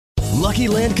Lucky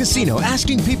Land Casino,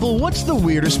 asking people, what's the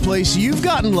weirdest place you've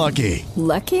gotten lucky?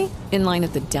 Lucky? In line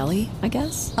at the deli, I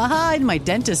guess? Aha, in my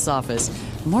dentist's office.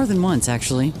 More than once,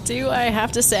 actually. Do I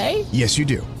have to say? Yes, you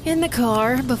do. In the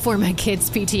car before my kids'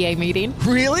 PTA meeting.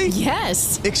 Really?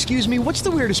 Yes. Excuse me, what's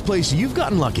the weirdest place you've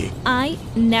gotten lucky? I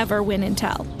never win and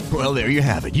tell. Well, there you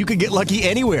have it. You can get lucky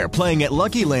anywhere, playing at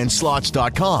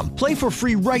LuckyLandSlots.com. Play for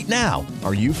free right now.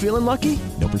 Are you feeling lucky?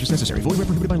 No purchase necessary. Void where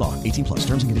prohibited by law. 18 plus.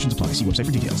 Terms and conditions apply. See website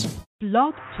for details.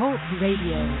 Blog Talk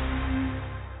Radio.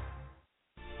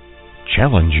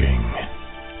 Challenging,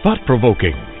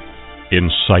 thought-provoking,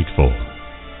 insightful.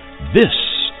 This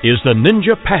is the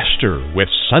Ninja Pastor with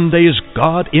Sunday's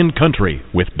God in Country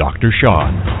with Dr.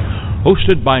 Sean,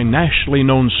 hosted by nationally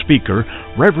known speaker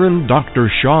Reverend Dr.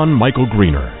 Sean Michael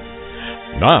Greener.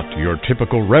 Not your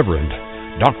typical reverend,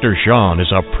 Dr. Sean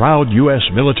is a proud U.S.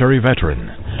 military veteran,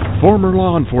 former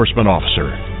law enforcement officer,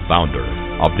 founder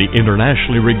of the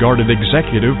internationally regarded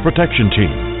Executive Protection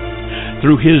Team.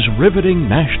 Through his riveting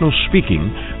national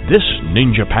speaking, this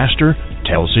Ninja Pastor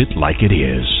tells it like it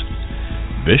is.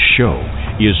 This show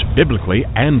is biblically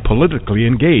and politically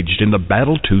engaged in the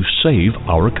battle to save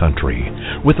our country,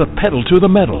 with a pedal to the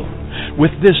metal,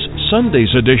 with this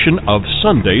Sunday's edition of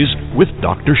Sundays with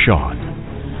Dr. Sean.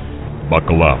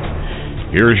 Buckle up.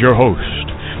 Here's your host,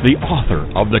 the author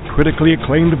of the critically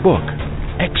acclaimed book,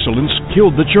 Excellence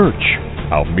Killed the Church,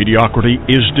 How Mediocrity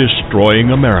is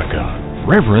Destroying America,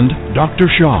 Reverend Dr.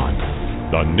 Sean,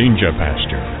 the Ninja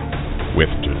Pastor, with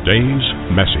today's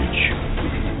message.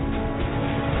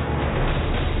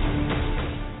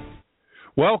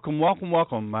 Welcome, welcome,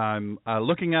 welcome. I'm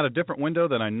looking out a different window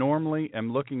than I normally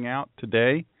am looking out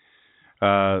today.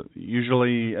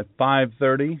 Usually at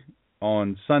 5:30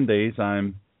 on Sundays,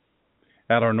 I'm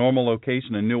at our normal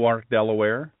location in Newark,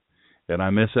 Delaware, and I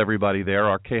miss everybody there.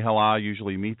 Our Kehala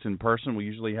usually meets in person. We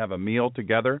usually have a meal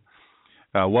together.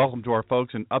 Welcome to our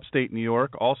folks in upstate New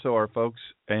York, also our folks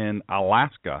in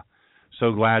Alaska.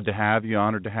 So glad to have you,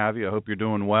 honored to have you. I hope you're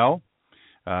doing well.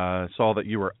 Saw that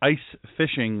you were ice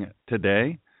fishing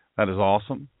today. That is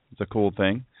awesome. It's a cool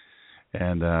thing.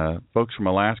 And folks from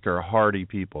Alaska are hardy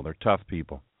people. They're tough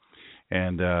people.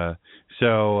 And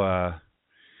so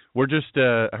we're just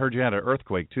I heard you had an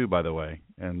earthquake too, by the way.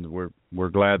 And we're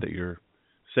glad that you're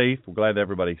safe. We're glad that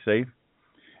everybody's safe.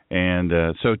 And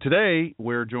so today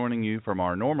we're joining you from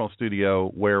our normal studio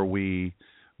where we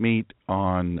meet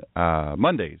on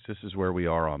Mondays. This is where we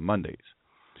are on Mondays.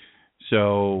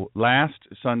 So last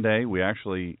Sunday, we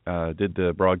actually did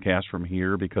the broadcast from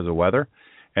here because of weather.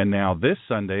 And now this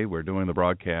Sunday, we're doing the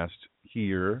broadcast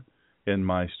here in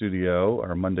my studio,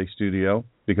 our Monday studio,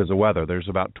 because of weather. There's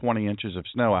about 20 inches of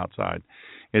snow outside.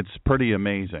 It's pretty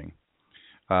amazing.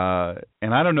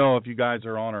 And I don't know if you guys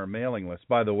are on our mailing list.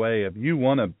 By the way, if you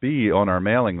want to be on our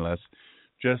mailing list,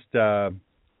 just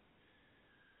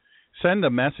send a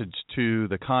message to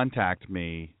the contact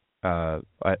me at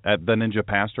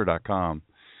theninjapastor.com,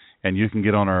 and you can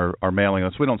get on our mailing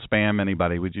list. We don't spam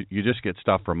anybody. You just get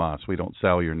stuff from us. We don't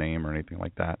sell your name or anything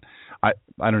like that. I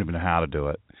don't even know how to do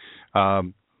it.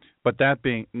 But that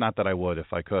being, not that I would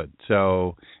if I could.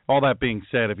 So all that being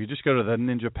said, if you just go to the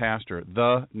Ninja Pastor,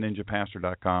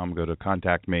 theninjapastor.com, go to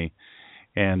contact me,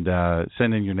 and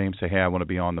send in your name, say, hey, I want to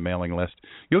be on the mailing list.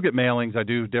 You'll get mailings. I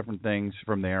do different things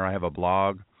from there. I have a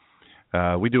blog.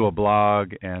 We do a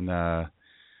blog, and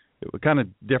kind of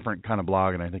different kind of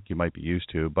blog, and I think you might be used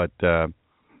to. But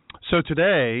so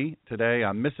today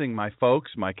I'm missing my folks,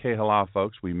 my Kehala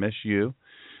folks. We miss you.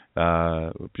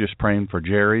 Just praying for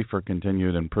Jerry for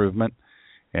continued improvement,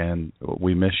 and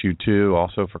we miss you too.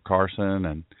 Also for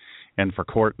Carson and for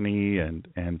Courtney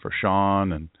and for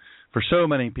Sean and for so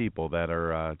many people that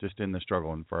are just in the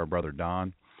struggle, and for our brother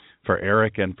Don, for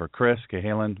Eric and for Chris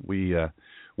Cahalan.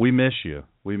 We miss you.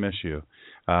 We miss you.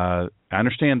 I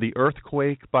understand the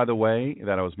earthquake, by the way,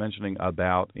 that I was mentioning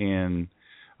about in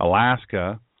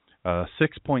Alaska,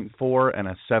 6.4 and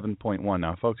a 7.1.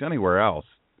 Now, folks, anywhere else,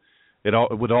 it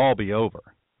would all be over.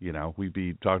 You know, we'd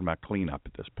be talking about cleanup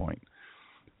at this point.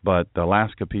 But the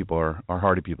Alaska people are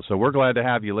hardy people. So we're glad to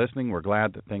have you listening. We're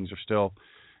glad that things are still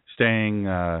staying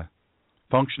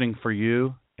functioning for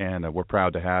you, and we're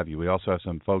proud to have you. We also have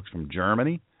some folks from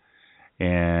Germany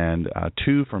and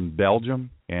 2 from Belgium,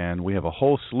 and we have a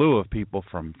whole slew of people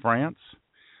from France,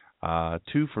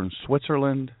 2 from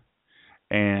Switzerland,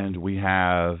 and we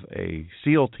have a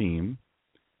SEAL team.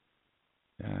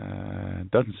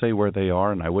 It doesn't say where they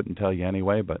are, and I wouldn't tell you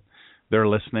anyway, but they're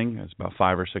listening. It's about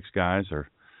 5 or 6 guys are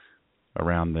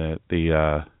around the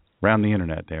around the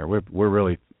internet there. We're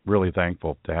really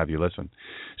thankful to have you listen.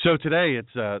 So today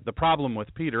it's the problem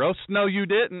with Peter. Oh, no, you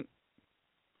didn't.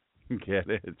 Get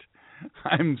it.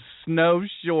 I'm snow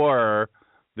sure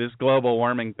this global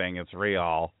warming thing is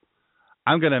real.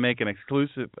 I'm going to make an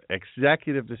exclusive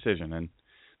executive decision and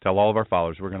tell all of our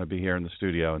followers we're going to be here in the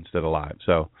studio instead of live.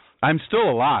 So I'm still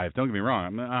alive. Don't get me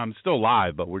wrong. I'm still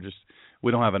live, but we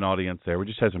don't have an audience there. We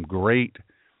just had some great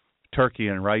turkey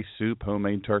and rice soup,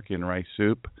 homemade turkey and rice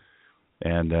soup.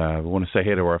 And we want to say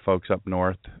hey to our folks up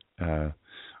north,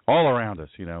 all around us.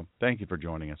 Thank you for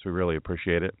joining us. We really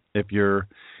appreciate it. If you're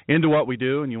into what we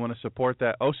do and you want to support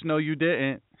that, oh, Snow, you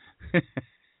didn't.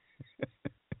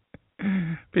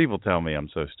 People tell me I'm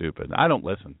so stupid. I don't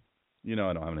listen. I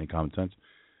don't have any common sense.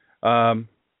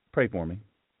 Pray for me.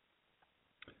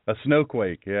 A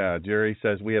snowquake. Yeah, Jerry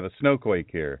says we have a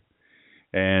snowquake here.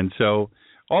 And so,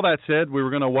 all that said, we were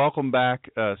going to welcome back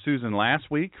Susan last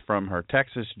week from her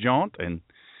Texas jaunt, and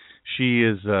she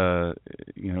is,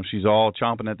 she's all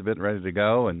chomping at the bit, ready to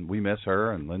go, and we miss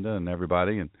her and Linda and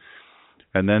everybody.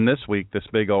 And then this week, this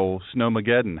big old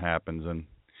Snowmageddon happens, and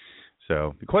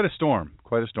so quite a storm.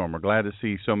 We're glad to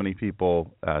see so many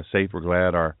people safe. We're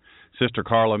glad our sister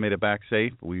Carla made it back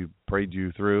safe. We prayed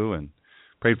you through and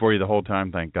prayed for you the whole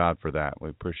time. Thank God for that. We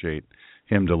appreciate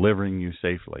him delivering you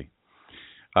safely.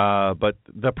 But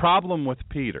the problem with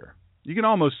Peter, you can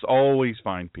almost always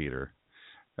find Peter.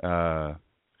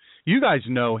 You guys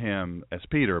know him as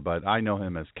Peter, but I know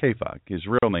him as Kepha. His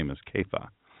real name is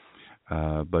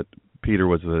Kepha. But Peter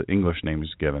was the English name he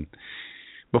was given.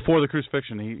 Before the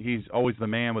crucifixion, he's always the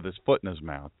man with his foot in his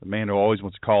mouth, the man who always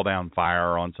wants to call down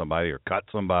fire on somebody or cut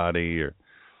somebody, or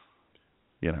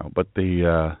But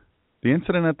the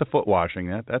incident at the foot washing,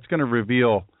 that's going to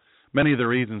reveal many of the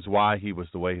reasons why he was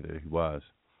the way that he was.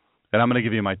 And I'm going to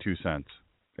give you my 2 cents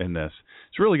in this.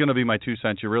 It's really going to be my 2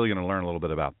 cents. You're really going to learn a little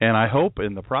bit about. And I hope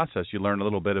in the process you learn a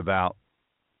little bit about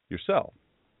yourself.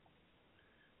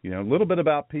 A little bit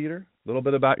about Peter, a little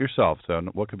bit about yourself. So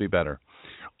what could be better?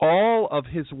 All of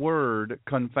his word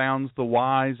confounds the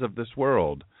wise of this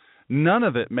world. None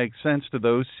of it makes sense to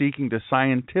those seeking to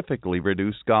scientifically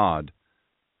reduce God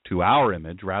to our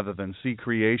image rather than see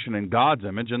creation in God's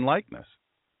image and likeness.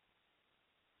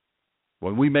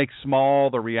 When we make small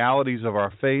the realities of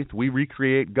our faith, we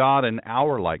recreate God in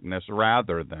our likeness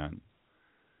rather than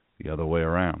the other way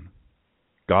around.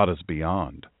 God is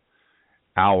beyond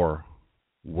our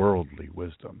worldly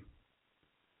wisdom.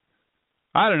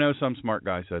 I don't know, some smart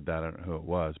guy said that. I don't know who it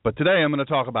was. But today I'm going to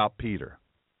talk about Peter.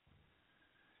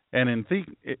 And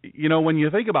when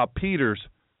you think about Peter's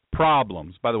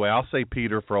problems, by the way, I'll say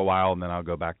Peter for a while and then I'll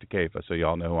go back to Kepha so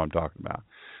y'all know who I'm talking about.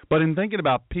 But in thinking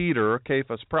about Peter or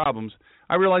Kepha's problems,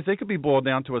 I realized they could be boiled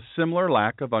down to a similar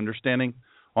lack of understanding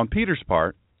on Peter's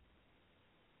part.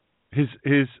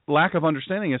 His lack of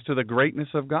understanding as to the greatness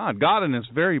of God. God in his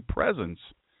very presence.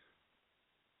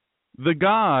 The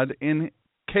God in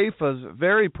Kepha's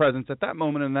very presence at that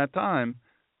moment in that time,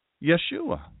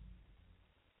 Yeshua.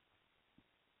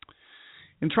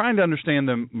 In trying to understand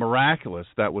the miraculous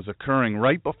that was occurring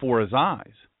right before his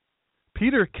eyes,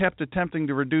 Peter kept attempting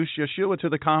to reduce Yeshua to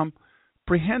the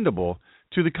comprehensible,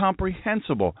 to the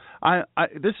comprehensible.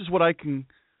 This is what I can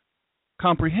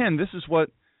comprehend. This is what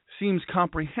seems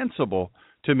comprehensible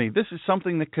to me. This is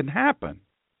something that can happen.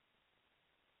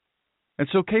 And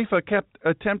so Kepha kept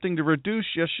attempting to reduce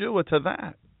Yeshua to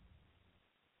that,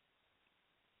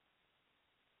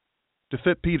 to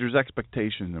fit Peter's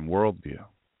expectations and worldview.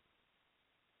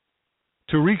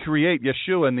 To recreate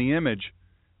Yeshua in the image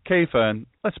Kepha, and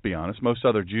let's be honest, most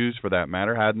other Jews for that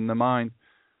matter, had in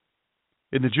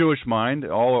the Jewish mind,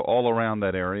 all around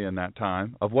that area in that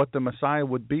time, of what the Messiah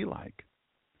would be like.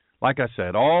 Like I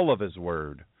said, all of his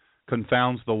word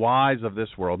confounds the wise of this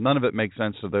world. None of it makes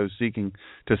sense to those seeking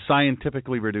to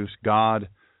scientifically reduce God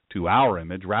to our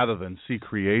image rather than see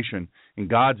creation in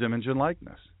God's image and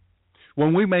likeness.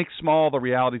 When we make small the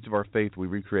realities of our faith, we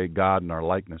recreate God in our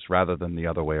likeness rather than the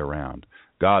other way around.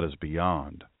 God is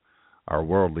beyond our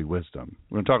worldly wisdom.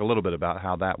 We're going to talk a little bit about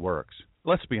how that works.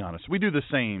 Let's be honest. We do the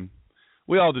same.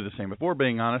 We all do the same, if we're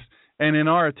being honest. And in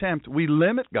our attempt, we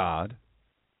limit God.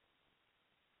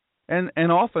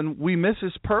 And often we miss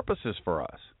his purposes for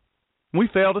us. We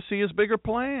fail to see his bigger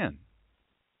plan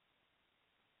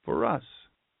for us.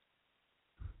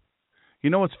 You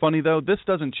know what's funny, though? This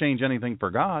doesn't change anything for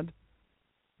God.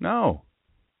 No.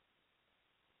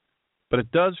 But it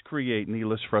does create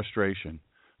needless frustration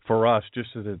for us, just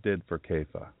as it did for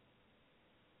Kepha.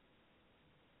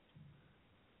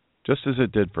 Just as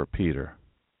it did for Peter.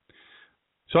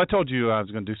 So I told you I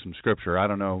was going to do some scripture. I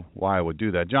don't know why I would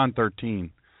do that. John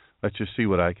 13. Let's just see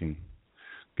what I can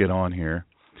get on here.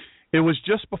 It was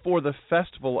just before the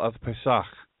festival of Pesach,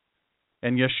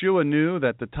 and Yeshua knew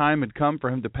that the time had come for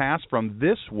him to pass from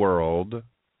this world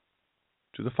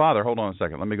to the Father. Hold on a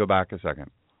second. Let me go back a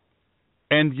second.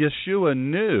 And Yeshua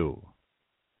knew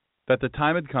that the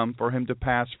time had come for him to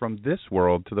pass from this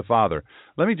world to the Father.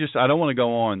 I don't want to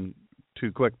go on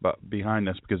too quick behind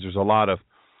this because there's a lot of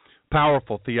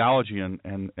powerful theology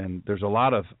and there's a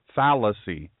lot of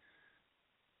fallacy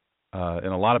in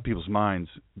a lot of people's minds.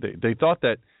 They thought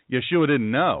that Yeshua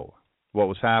didn't know what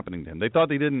was happening to him. They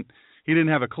thought he didn't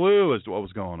have a clue as to what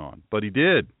was going on, but he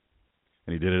did,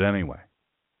 and he did it anyway.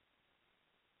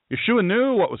 Yeshua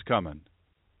knew what was coming.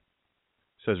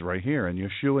 It says right here, and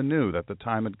Yeshua knew that the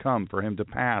time had come for him to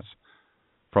pass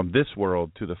from this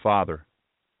world to the Father.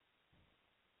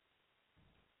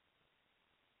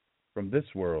 From this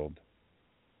world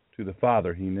to the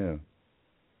Father, he knew.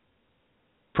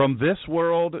 From this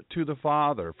world to the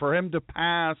Father, for him to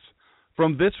pass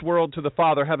from this world to the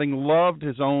Father, having loved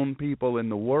his own people in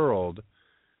the world,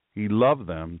 he loved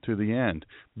them to the end.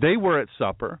 They were at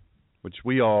supper, which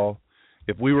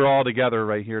if we were all together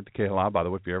right here at the Kehillah, by the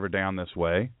way, if you're ever down this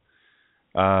way,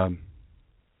 join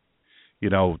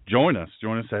us.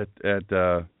 Join us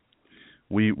at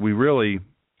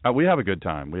we have a good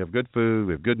time. We have good food.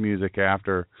 We have good music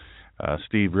after.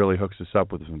 Steve really hooks us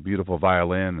up with some beautiful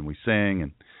violin, and we sing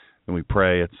and we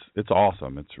pray. It's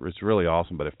awesome. It's really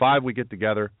awesome. But at 5 we get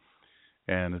together,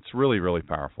 and it's really, really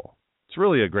powerful. It's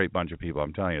really a great bunch of people.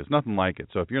 I'm telling you, it's nothing like it.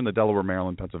 So if you're in the Delaware,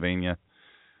 Maryland, Pennsylvania,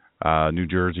 New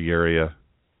Jersey area,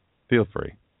 feel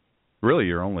free. Really,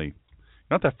 you're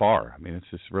not that far. I mean, it's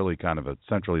just really kind of a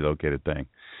centrally located thing.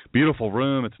 Beautiful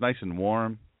room. It's nice and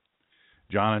warm.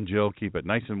 John and Jill keep it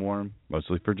nice and warm,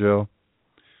 mostly for Jill.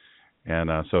 And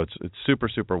so it's super,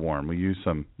 super warm. We use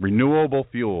some renewable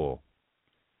fuel.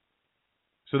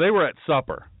 So they were at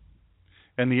supper,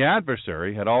 and the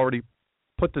adversary had already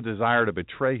put the desire to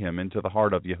betray him into the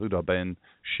heart of Yehuda ben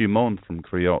Shimon from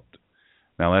Kriot.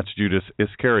 Now that's Judas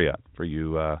Iscariot for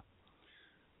you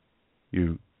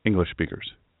English speakers.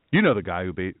 You know the guy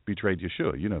who betrayed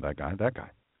Yeshua. You know that guy. That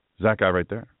guy. It's that guy right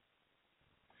there.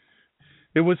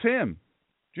 It was him,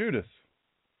 Judas.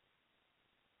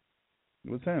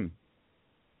 It was him.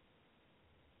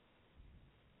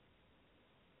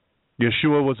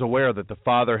 Yeshua was aware that the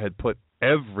Father had put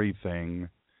everything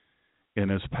in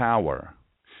his power.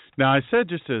 Now, I said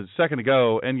just a second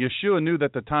ago, and Yeshua knew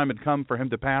that the time had come for him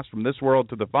to pass from this world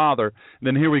to the Father. And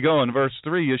then here we go in verse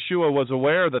 3. Yeshua was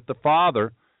aware that the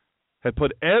Father had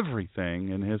put everything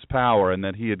in his power and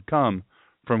that he had come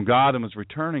from God and was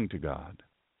returning to God.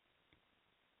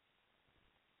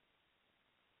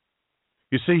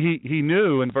 You see, he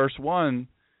knew in verse 1,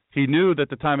 he knew that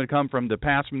the time had come for him to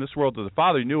pass from this world to the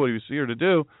Father. He knew what he was here to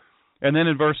do. And then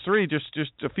in verse 3, just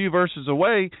a few verses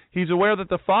away, he's aware that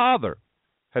the Father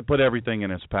had put everything in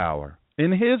his power,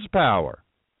 and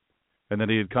that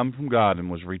he had come from God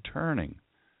and was returning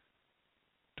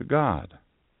to God.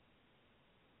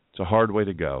 It's a hard way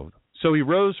to go. So he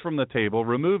rose from the table,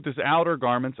 removed his outer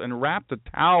garments, and wrapped a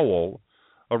towel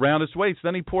around his waist.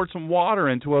 Then he poured some water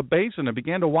into a basin and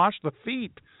began to wash the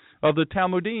feet of the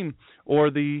Talmudim,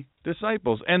 or the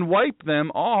disciples, and wiped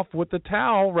them off with the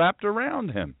towel wrapped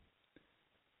around him.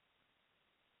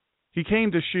 He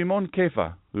came to Shimon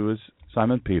Kepha, who is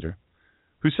Simon Peter,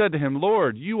 who said to him,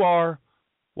 Lord, you are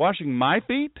washing my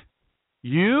feet?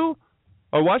 You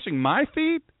are washing my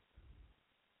feet?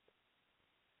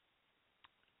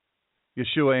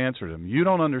 Yeshua answered him, you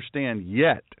don't understand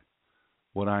yet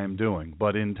what I am doing,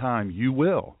 but in time you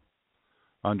will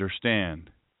understand.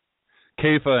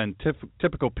 Kepha, in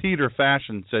typical Peter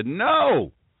fashion, said,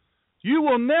 no, you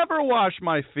will never wash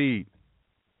my feet.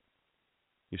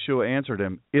 Yeshua answered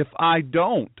him, if I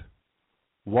don't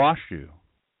wash you,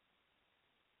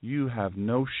 you have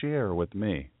no share with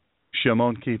me.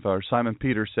 Shimon Kepha, or Simon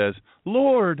Peter, says,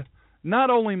 Lord, not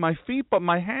only my feet, but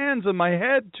my hands and my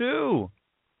head too.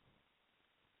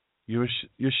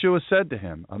 Yeshua said to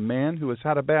him, a man who has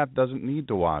had a bath doesn't need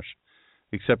to wash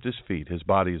except his feet. His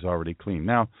body is already clean.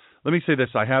 Now, let me say this.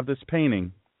 I have this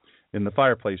painting in the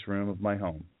fireplace room of my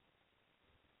home.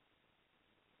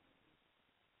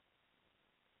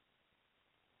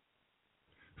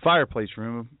 Fireplace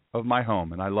room of my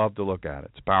home, and I love to look at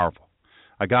it. It's powerful.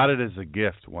 I got it as a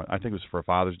gift. I think it was for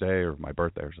Father's Day or my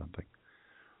birthday or something.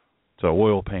 It's an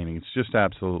oil painting. It's just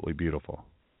absolutely beautiful.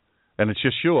 And it's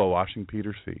Yeshua washing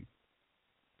Peter's feet.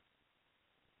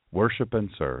 Worship and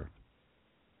serve.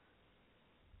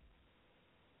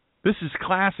 This is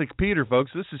classic Peter,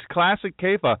 folks. This is classic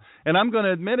Kepha. And I'm going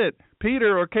to admit it,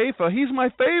 Peter or Kepha, he's my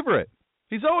favorite.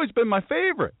 He's always been my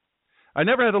favorite. I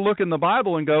never had to look in the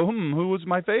Bible and go, who was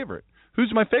my favorite?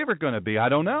 Who's my favorite going to be? I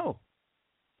don't know.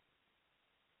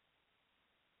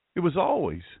 It was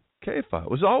always Kepha.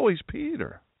 It was always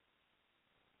Peter.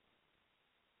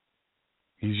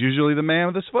 He's usually the man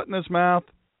with his foot in his mouth.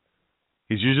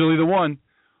 He's usually the one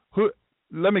who,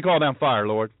 let me call down fire,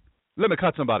 Lord. Let me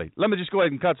cut somebody. Let me just go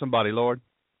ahead and cut somebody, Lord.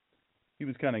 He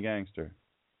was kind of gangster.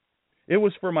 It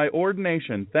was for my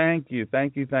ordination. Thank you,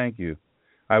 thank you, thank you.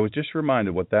 I was just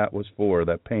reminded what that was for,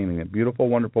 that painting, that beautiful,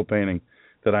 wonderful painting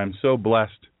that I'm so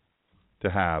blessed to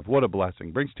have. What a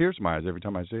blessing. Brings tears to my eyes every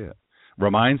time I see it.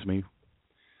 Reminds me,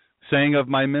 saying of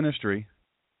my ministry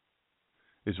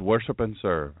is worship and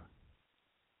serve.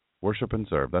 Worship and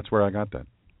serve. That's where I got that.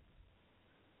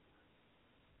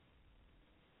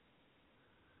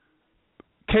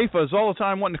 Kepha is all the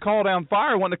time wanting to call down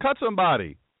fire, wanting to cut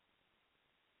somebody.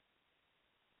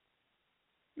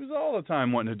 He was all the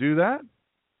time wanting to do that.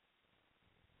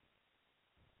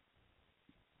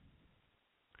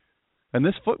 And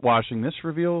this foot washing, this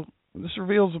reveals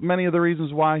many of the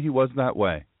reasons why he was that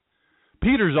way.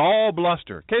 Peter's all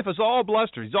bluster. Kepha's all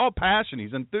bluster. He's all passion.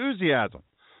 He's enthusiasm.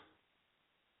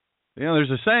 You know,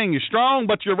 there's a saying, you're strong,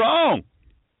 but you're wrong.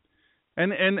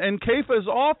 And Kepha is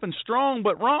often strong,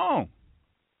 but wrong.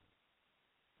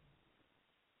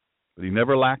 But he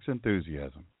never lacks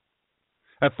enthusiasm.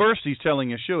 At first, he's telling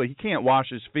Yeshua he can't wash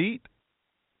his feet.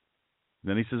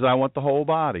 Then he says, I want the whole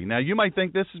body. Now, you might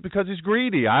think this is because he's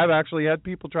greedy. I've actually had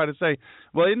people try to say,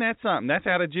 well, isn't that something? That's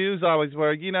how the Jews always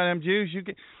were. You know, them Jews,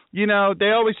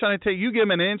 they always trying to take, you give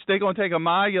them an inch, they're going to take a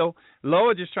mile.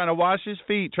 Loa just trying to wash his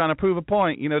feet, trying to prove a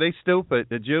point. You know, they stupid,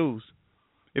 the Jews.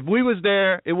 If we was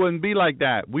there, it wouldn't be like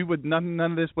that. None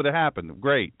of this would have happened.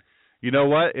 Great. You know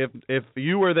what? If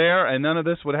you were there and none of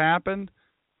this would happen,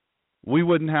 we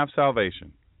wouldn't have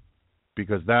salvation,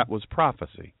 because that was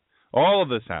prophecy. All of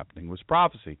this happening was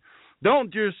prophecy.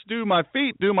 Don't just do my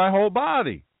feet, do my whole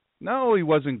body. No, he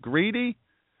wasn't greedy.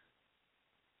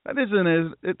 That's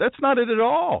not it at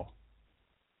all.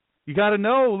 You got to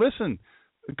know, listen,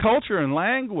 culture and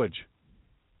language,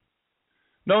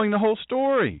 knowing the whole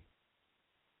story.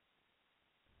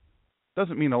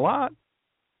 Doesn't mean a lot.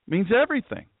 It means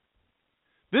everything.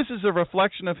 This is a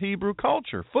reflection of Hebrew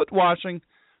culture. Foot washing,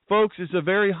 folks, is a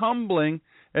very humbling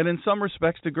and in some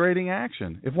respects degrading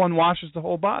action. If one washes the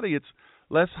whole body, it's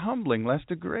less humbling, less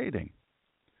degrading.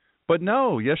 But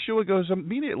no, Yeshua goes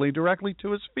immediately directly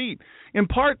to his feet. In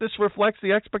part, this reflects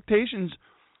the expectations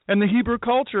and the Hebrew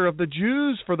culture of the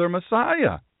Jews for their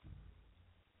Messiah.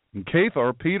 And Kepha,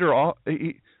 or Peter,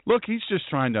 look, he's just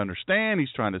trying to understand.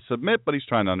 He's trying to submit, but he's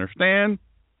trying to understand.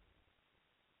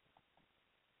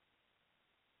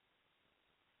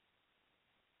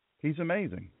 He's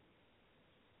amazing.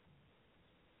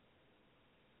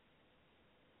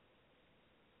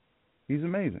 He's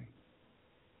amazing.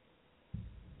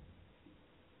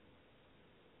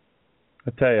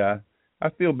 I tell you, I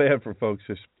feel bad for folks.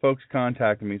 Just folks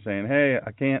contacting me saying, "Hey,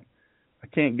 I can't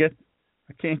get to it.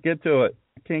 I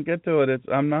can't get to it.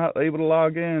 I'm not able to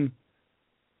log in."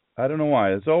 I don't know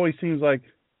why. It always seems like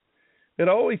there's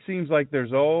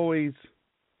always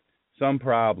some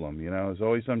problem. You know, there's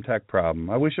always some tech problem.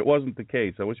 I wish it wasn't the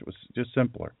case. I wish it was just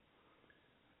simpler.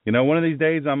 You know, one of these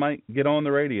days I might get on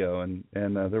the radio and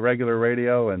the regular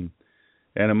radio, and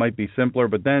it might be simpler.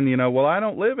 But then, you know, well, I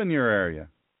don't live in your area.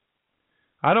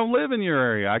 I don't live in your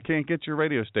area. I can't get your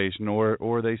radio station,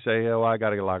 or they say, oh, I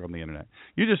got to log on the internet.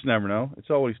 You just never know.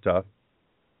 It's always tough.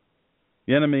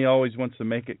 The enemy always wants to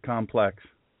make it complex.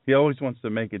 He always wants to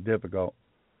make it difficult.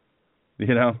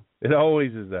 You know, it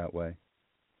always is that way.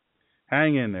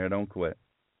 Hang in there. Don't quit.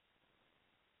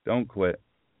 Don't quit.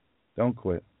 Don't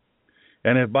quit.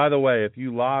 And if, by the way, if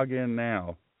you log in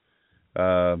now,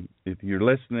 if you're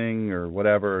listening or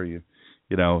whatever,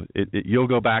 you'll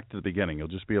go back to the beginning. You'll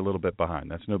just be a little bit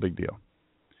behind. That's no big deal.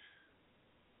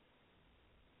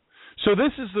 So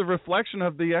this is the reflection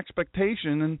of the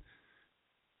expectation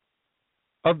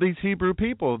of these Hebrew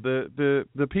people, the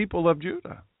people of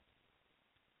Judah.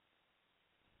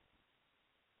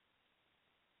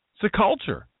 It's a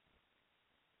culture.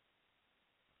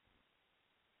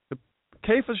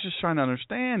 Kepha's just trying to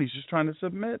understand. He's just trying to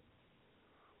submit.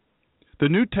 The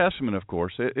New Testament, of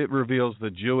course, it reveals the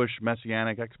Jewish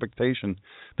messianic expectation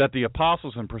that the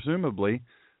apostles and presumably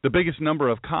the biggest number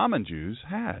of common Jews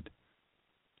had.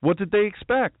 What did they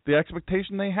expect? The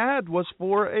expectation they had was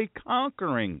for a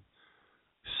conquering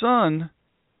son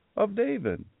of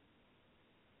David.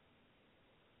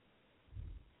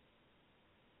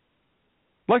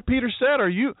 Like Peter said, are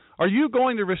you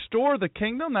going to restore the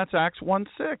kingdom? That's Acts 1:6.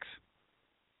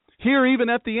 Here, even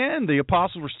at the end, the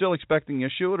apostles were still expecting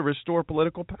Yeshua to restore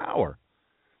political power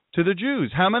to the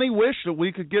Jews. How many wish that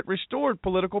we could get restored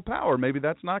political power? Maybe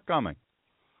that's not coming.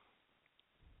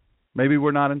 Maybe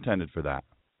we're not intended for that.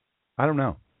 I don't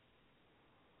know.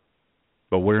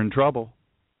 But we're in trouble.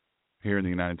 here in the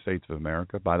United States of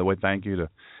America. By the way, thank you to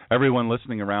everyone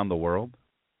listening around the world.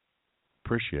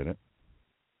 Appreciate it.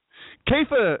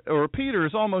 Kepha, or Peter,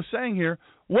 is almost saying here,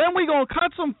 when we going to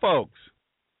cut some folks?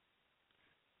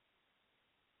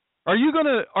 Are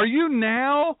you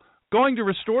now going to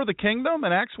restore the kingdom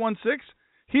in Acts 1:6?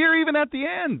 Here, even at the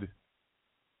end.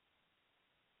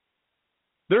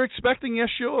 They're expecting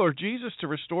Yeshua or Jesus to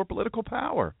restore political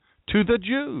power to the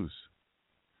Jews.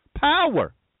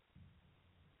 Power.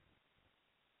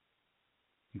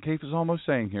 And Kepha is almost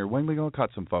saying here, when are we going to cut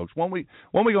some folks? When are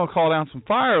we going to call down some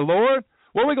fire, Lord?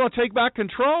 When are we going to take back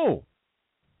control?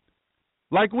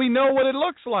 Like we know what it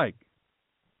looks like.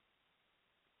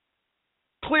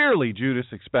 Clearly, Judas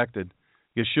expected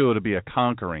Yeshua to be a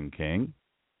conquering king.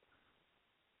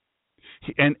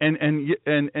 And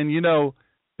you know,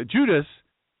 Judas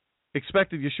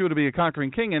expected Yeshua to be a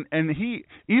conquering king, and he,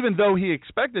 even though he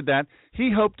expected that,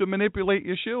 he hoped to manipulate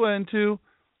Yeshua into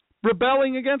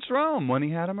rebelling against Rome when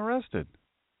he had him arrested.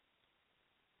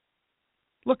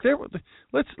 Look,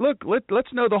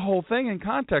 let's know the whole thing in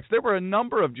context. There were a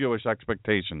number of Jewish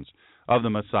expectations of the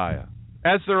Messiah,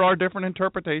 as there are different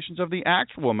interpretations of the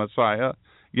actual Messiah,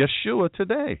 Yeshua,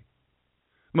 today.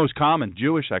 The most common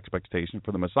Jewish expectation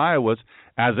for the Messiah was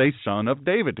as a son of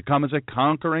David, to come as a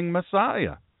conquering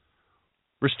Messiah,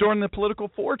 restoring the political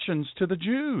fortunes to the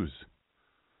Jews.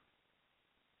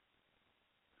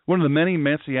 One of the many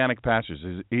messianic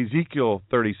passages is Ezekiel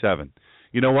 37.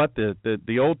 You know what?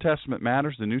 The Old Testament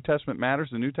matters. The New Testament matters.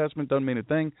 The New Testament doesn't mean a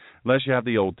thing unless you have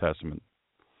the Old Testament.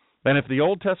 And if the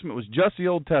Old Testament was just the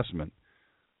Old Testament,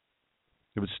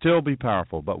 it would still be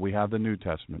powerful. But we have the New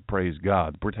Testament. Praise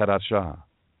God. Brit Hadashah.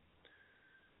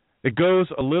 It goes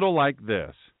a little like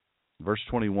this. Verse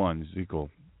 21, Ezekiel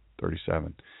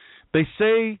 37. They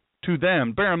say to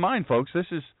them, bear in mind, folks, this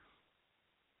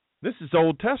is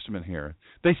Old Testament here.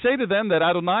 They say to them that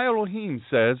Adonai Elohim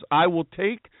says, I will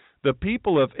take the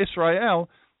people of Israel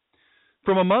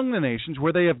from among the nations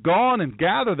where they have gone and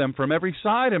gather them from every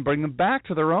side and bring them back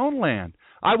to their own land.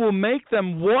 I will make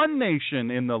them one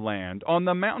nation in the land on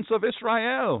the mountains of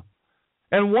Israel,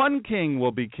 and one king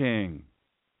will be king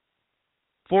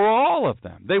for all of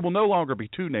them. They will no longer be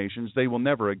two nations. They will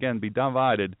never again be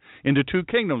divided into two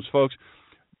kingdoms, folks.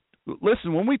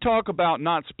 Listen, when we talk about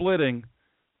not splitting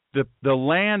the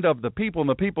land of the people and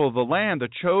the people of the land, the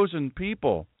chosen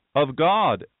people of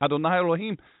God, Adonai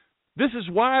Elohim, this is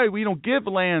why we don't give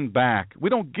land back. We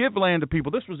don't give land to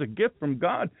people. This was a gift from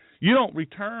God. You don't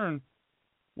return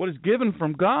what is given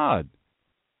from God.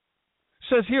 It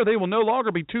says here, they will no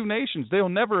longer be two nations. They will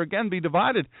never again be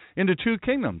divided into two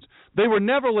kingdoms. They will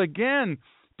never again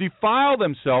defile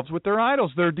themselves with their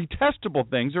idols, their detestable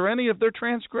things, or any of their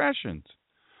transgressions.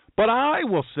 But I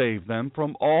will save them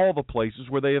from all the places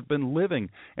where they have been living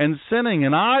and sinning,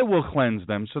 and I will cleanse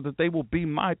them so that they will be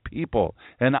my people,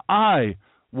 and I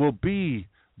will be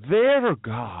their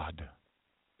God.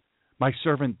 My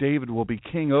servant David will be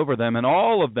king over them, and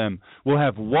all of them will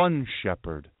have one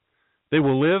shepherd. They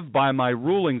will live by my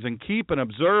rulings and keep and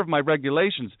observe my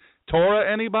regulations.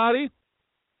 Torah, anybody?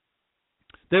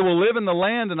 They will live in the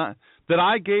land that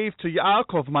I gave to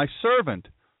Yaakov, my servant,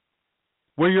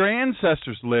 where your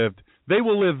ancestors lived. They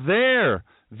will live there,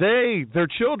 they, their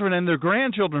children, and their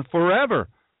grandchildren forever.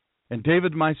 And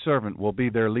David, my servant, will be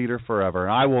their leader forever.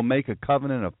 I will make a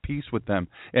covenant of peace with them,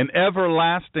 an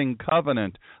everlasting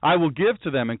covenant. I will give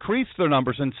to them, increase their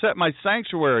numbers, and set my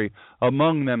sanctuary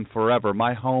among them forever.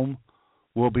 My home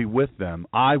will be with them.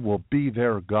 I will be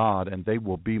their God, and they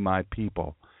will be my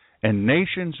people. And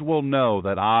nations will know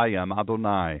that I am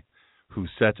Adonai, who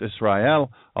sets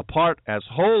Israel apart as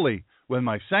holy, when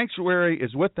my sanctuary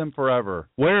is with them forever.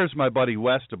 Where's my buddy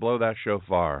West to blow that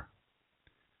shofar?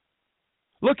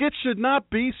 Look, it should not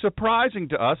be surprising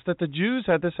to us that the Jews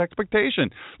had this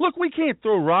expectation. Look, we can't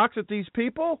throw rocks at these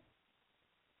people.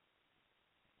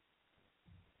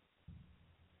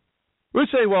 We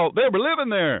say, well, they were living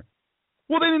there.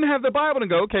 Well, they didn't have the Bible to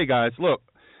go, okay, guys, look,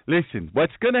 listen,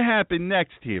 what's going to happen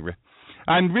next here?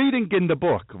 I'm reading in the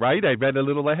book, right? I read a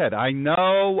little ahead. I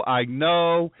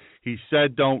know. He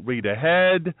said don't read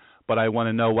ahead, but I want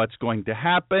to know what's going to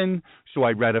happen. So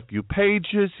I read a few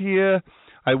pages here.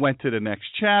 I went to the next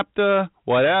chapter,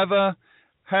 whatever.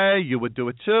 Hey, you would do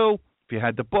it too if you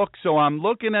had the book. So I'm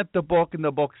looking at the book, and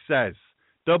the book says,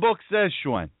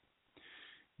 Sean,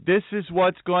 this is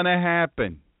what's going to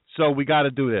happen. So we got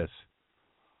to do this.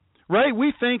 Right?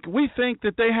 We think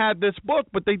that they had this book,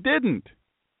 but they didn't.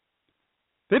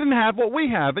 They didn't have what we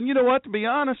have. And you know what? To be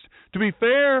honest, to be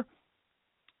fair,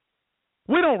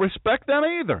 we don't respect them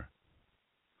either.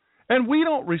 And we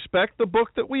don't respect the book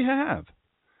that we have.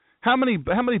 How many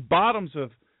bottoms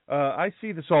I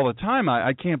see this all the time.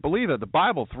 I can't believe it. The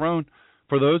Bible thrown,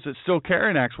 for those that still carry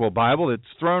an actual Bible, it's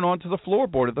thrown onto the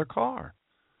floorboard of their car.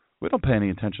 We don't pay any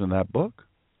attention to that book.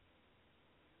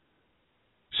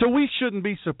 So we shouldn't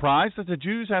be surprised that the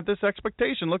Jews had this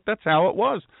expectation. Look, that's how it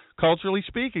was, culturally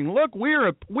speaking. Look, we're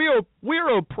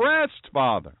oppressed,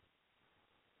 Father.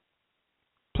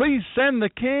 Please send the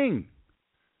King,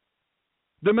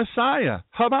 the Messiah,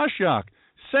 Hamashiach.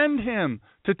 Send him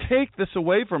to take this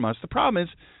away from us. The problem is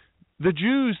the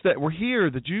Jews that were here,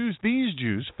 these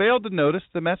Jews, failed to notice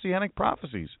the Messianic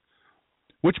prophecies,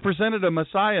 which presented a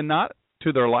Messiah not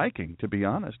to their liking, to be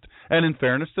honest. And in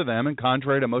fairness to them, and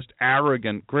contrary to most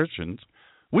arrogant Christians,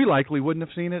 we likely wouldn't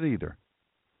have seen it either.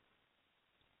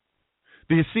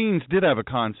 The Essenes did have a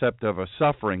concept of a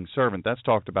suffering servant. That's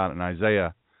talked about in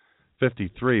Isaiah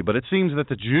 53. But it seems that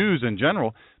the Jews in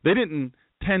general, they didn't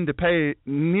tend to pay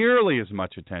nearly as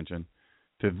much attention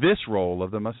to this role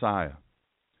of the Messiah.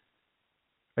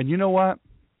 And you know what?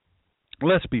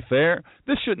 Let's be fair.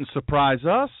 This shouldn't surprise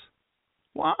us.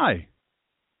 Why?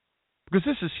 Because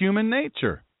this is human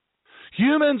nature.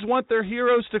 Humans want their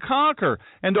heroes to conquer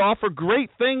and to offer great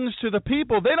things to the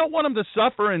people. They don't want them to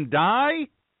suffer and die.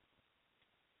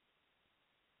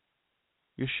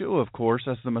 Yeshua, of course,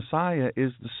 as the Messiah,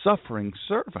 is the suffering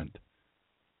servant,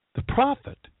 the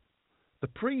prophet, the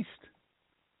priest,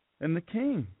 and the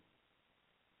king.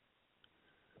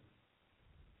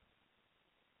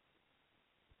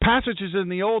 Passages in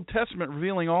the Old Testament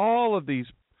revealing all of these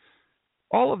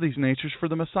natures for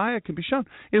the Messiah can be shown.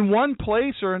 In one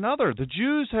place or another, the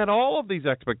Jews had all of these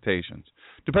expectations,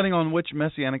 depending on which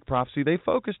messianic prophecy they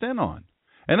focused in on.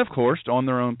 And, of course, on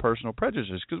their own personal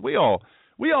prejudices, because we all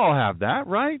have that,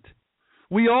 right?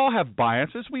 We all have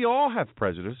biases. We all have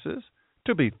prejudices,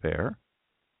 to be fair.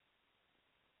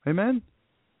 Amen?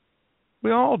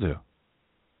 We all do.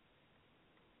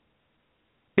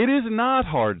 It is not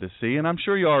hard to see, and I'm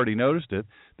sure you already noticed it,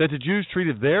 that the Jews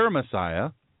treated their Messiah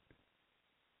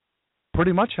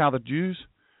pretty much how the Jews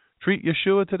treat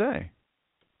Yeshua today.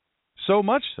 So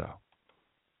much so.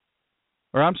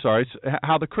 Or I'm sorry, it's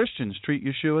how the Christians treat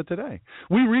Yeshua today.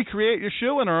 We recreate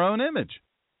Yeshua in our own image.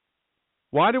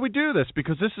 Why do we do this?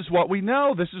 Because this is what we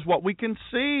know. This is what we can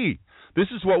see. This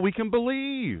is what we can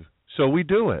believe. So we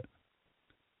do it.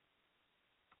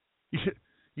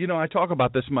 You know, I talk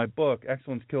about this in my book,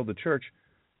 Excellence Killed the Church,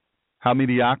 How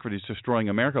Mediocrity is Destroying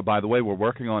America. By the way, we're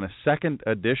working on a second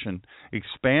edition,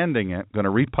 expanding it, going to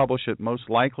republish it most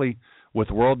likely with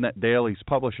WorldNet Daily's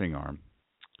publishing arm.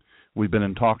 We've been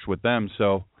in talks with them,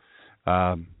 so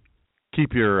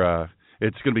keep your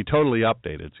it's going to be totally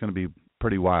updated. It's going to be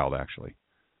pretty wild, actually.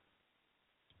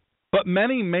 But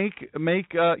many make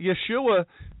Yeshua,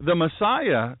 the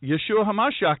Messiah, Yeshua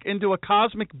HaMashiach, into a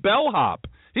cosmic bellhop.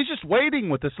 He's just waiting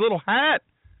with this little hat.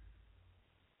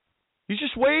 He's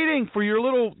just waiting for your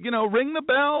little, ring the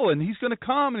bell, and he's going to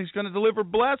come, and he's going to deliver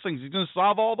blessings. He's going to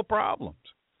solve all the problems.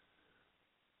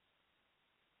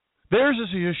 Theirs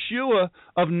is a Yeshua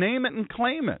of name it and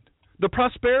claim it. The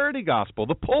prosperity gospel,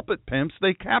 the pulpit pimps,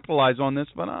 they capitalize on this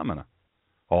phenomena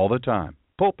all the time.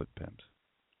 Pulpit pimps.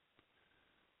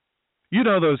 You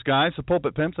know those guys, the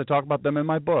pulpit pimps. I talk about them in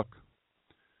my book.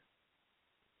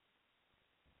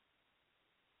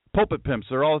 Pulpit pimps,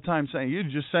 they're all the time saying, you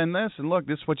just send this, and look,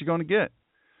 this is what you're going to get.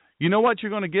 You know what you're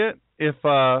going to get? If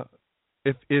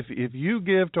you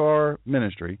give to our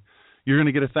ministry, you're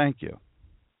going to get a thank you.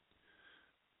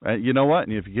 You know what?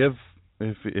 And if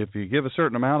you give a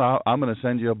certain amount, I'm going to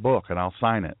send you a book, and I'll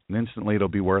sign it. And instantly it'll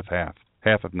be worth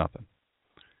half of nothing.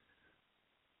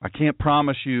 I can't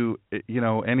promise you,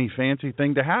 any fancy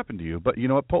thing to happen to you. But you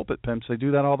know what? Pulpit pimps, they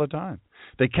do that all the time.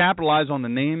 They capitalize on the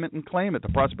name it and claim it, the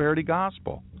prosperity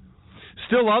gospel.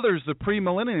 Still others, the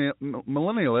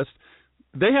premillennialists,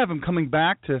 they have him coming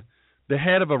back to the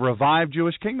head of a revived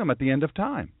Jewish kingdom at the end of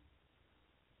time.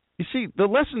 You see, the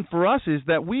lesson for us is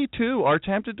that we, too, are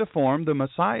tempted to form the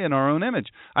Messiah in our own image.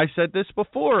 I said this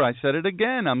before. I said it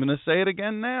again. I'm going to say it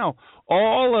again now.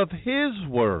 All of his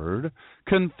word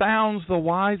confounds the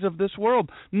wise of this world.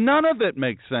 None of it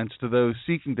makes sense to those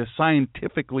seeking to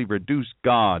scientifically reduce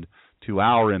God to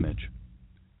our image,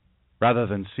 rather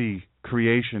than see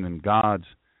creation in God's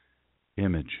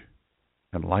image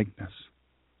and likeness.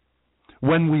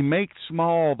 When we make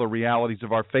small the realities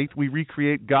of our faith, we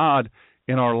recreate God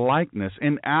in our likeness,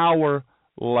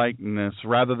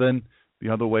 rather than the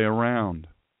other way around.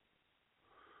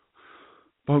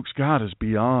 Folks, God is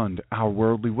beyond our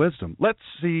worldly wisdom. Let's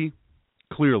see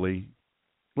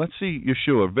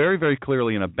Yeshua very, very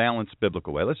clearly in a balanced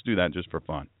biblical way. Let's do that just for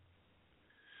fun.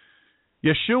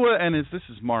 Yeshua and this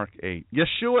is Mark 8.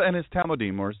 Yeshua and his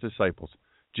Talmudim, or his disciples,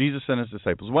 Jesus and his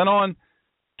disciples, went on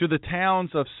to the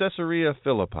towns of Caesarea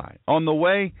Philippi. On the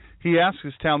way, he asked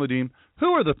his Talmudim,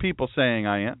 "Who are the people saying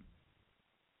I am?"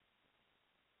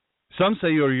 "Some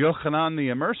say you're Yochanan the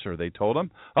Immerser," they told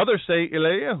him. "Others say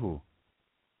Eliyahu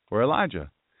or Elijah,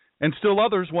 and still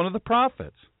others one of the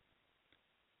prophets."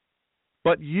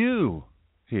 "But you,"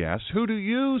 he asked, "who do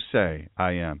you say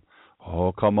I am?"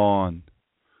 "Oh, come on.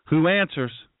 Who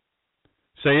answers?"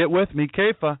 "Say it with me,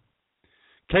 Kepha."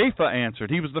 Kepha answered.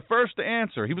 He was the first to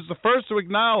answer. He was the first to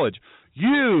acknowledge,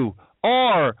 "You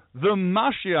are the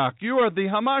Mashiach. You are the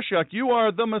Hamashiach. You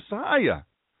are the Messiah."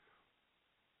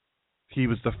 He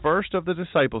was the first of the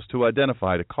disciples to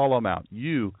identify, to call him out.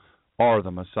 "You are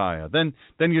the Messiah." Then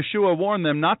Yeshua warned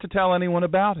them not to tell anyone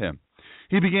about him.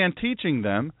 He began teaching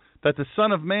them that the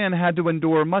Son of Man had to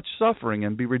endure much suffering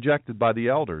and be rejected by the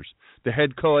elders, the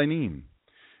head Kohanim,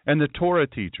 and the Torah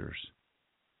teachers,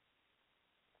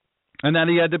 and that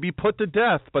he had to be put to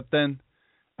death, but then,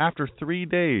 after 3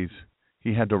 days,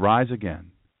 he had to rise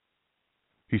again.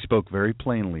 He spoke very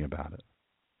plainly about it.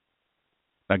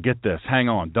 Now get this, hang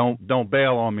on, don't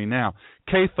bail on me now.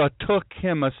 Kepha took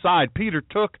him aside. Peter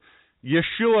took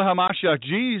Yeshua HaMashiach,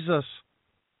 Jesus,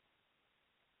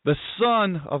 the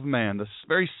Son of Man, the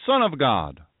very Son of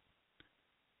God.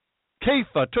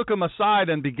 Kepha took him aside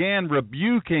and began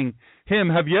rebuking him.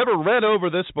 Have you ever read over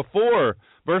this before?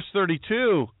 Verse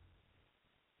 32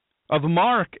 of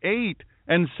Mark 8,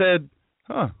 and said,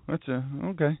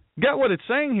 okay. Get what it's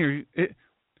saying here.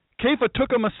 Kepha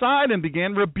took him aside and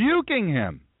began rebuking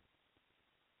him.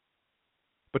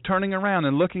 But turning around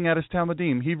and looking at his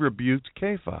Talmudim, he rebuked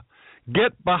Kepha.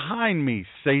 "Get behind me,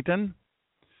 Satan,"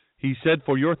 he said,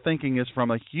 "for your thinking is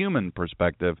from a human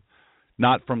perspective,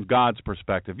 not from God's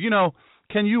perspective." You know,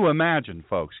 can you imagine,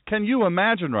 folks? Can you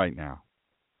imagine right now?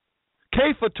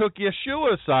 Kepha took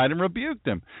Yeshua aside and rebuked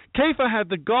him. Kepha had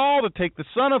the gall to take the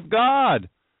Son of God,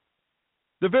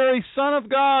 the very Son of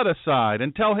God, aside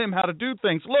and tell him how to do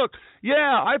things. "Look,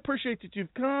 yeah, I appreciate that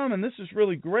you've come, and this is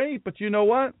really great, but you know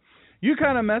what? You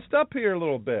kind of messed up here a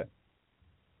little bit.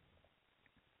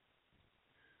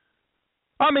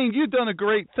 I mean, you've done a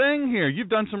great thing here. You've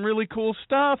done some really cool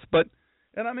stuff,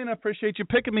 and I appreciate you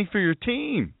picking me for your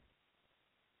team.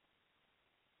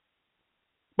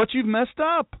 But you've messed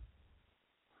up.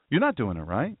 You're not doing it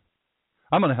right.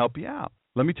 I'm going to help you out.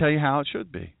 Let me tell you how it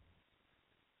should be."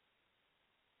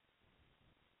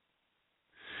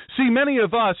 See, many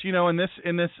of us,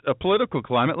 in this political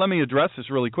climate, let me address this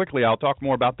really quickly. I'll talk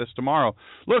more about this tomorrow.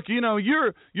 Look,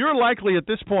 you're likely at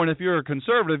this point, if you're a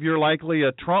conservative, you're likely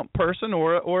a Trump person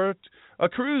or a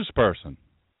Cruz person,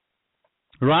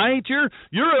 right?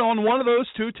 You're on one of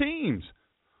those two teams.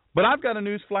 But I've got a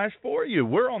news flash for you.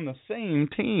 We're on the same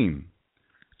team.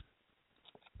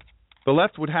 The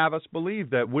left would have us believe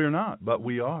that we're not, but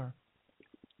we are.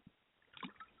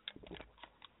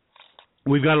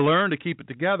 We've got to learn to keep it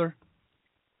together.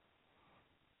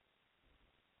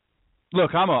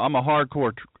 Look, I'm a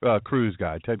hardcore Cruz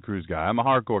guy, Ted Cruz guy. I'm a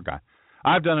hardcore guy.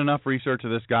 I've done enough research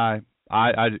of this guy.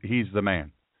 He's the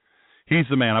man. He's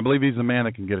the man. I believe he's the man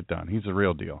that can get it done. He's the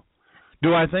real deal.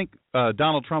 Do I think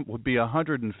Donald Trump would be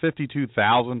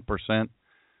 152,000%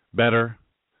 better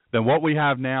than what we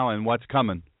have now and what's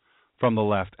coming from the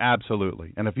left?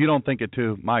 Absolutely. And if you don't think it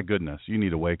too, my goodness, you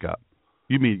need to wake up.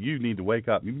 You need to wake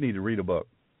up. You need to read a book.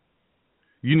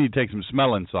 You need to take some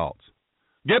smelling salts.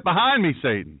 Get behind me,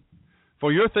 Satan.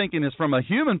 For your thinking is from a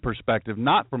human perspective,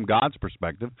 not from God's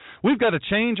perspective. We've got to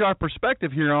change our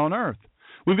perspective here on earth.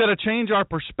 We've got to change our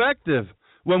perspective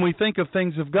when we think of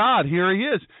things of God. Here he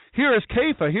is. Here is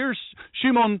Kepha. Here's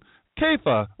Shimon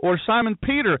Kepha or Simon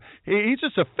Peter. He's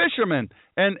just a fisherman.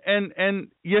 And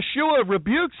Yeshua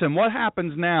rebukes him. What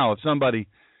happens now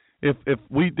if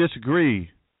we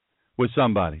disagree with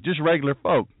somebody? Just regular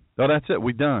folk. Oh, that's it.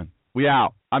 We done. We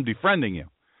out. I'm defriending you.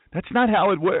 That's not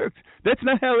how it works. That's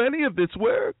not how any of this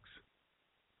works.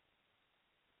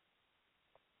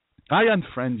 I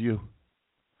unfriend you.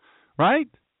 Right?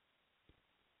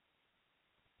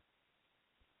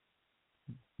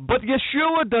 But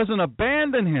Yeshua doesn't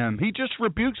abandon him. He just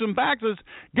rebukes him back and says,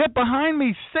 "Get behind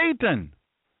me, Satan.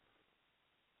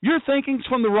 You're thinking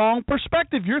from the wrong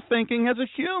perspective. You're thinking as a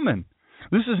human.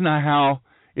 This is not how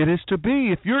it is to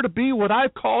be. If you're to be what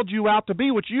I've called you out to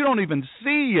be, which you don't even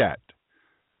see yet,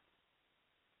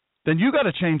 then you got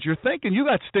to change your thinking. You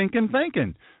got stinking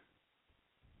thinking."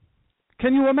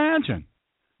 Can you imagine?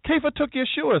 Kepha took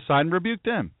Yeshua aside and rebuked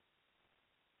him.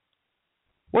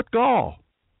 What gall.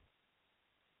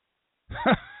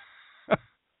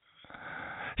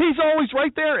 He's always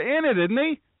right there in it, isn't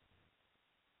he?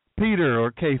 Peter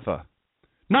or Kepha.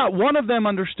 Not one of them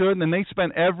understood, and they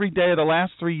spent every day of the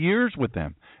last 3 years with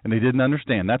them, and they didn't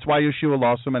understand. That's why Yeshua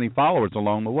lost so many followers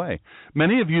along the way.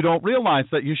 Many of you don't realize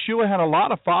that Yeshua had a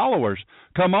lot of followers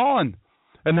come on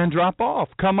and then drop off,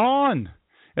 come on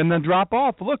and then drop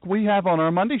off. Look, we have on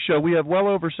our Monday show, we have well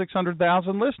over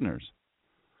 600,000 listeners.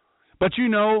 But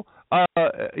of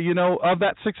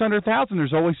that 600,000,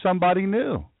 there's always somebody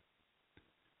new.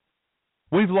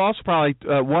 We've lost probably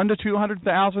 100,000 to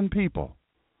 200,000 people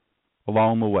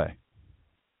along the way.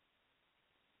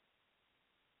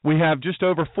 We have just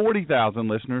over 40,000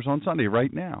 listeners on Sunday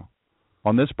right now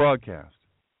on this broadcast.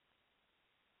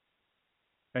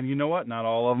 And you know what? Not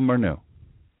all of them are new.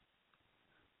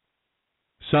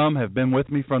 Some have been with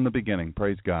me from the beginning.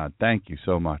 Praise God. Thank you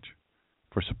so much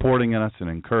for supporting us and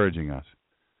encouraging us.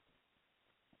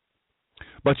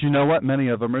 But you know what? Many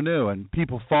of them are new, and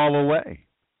people fall away.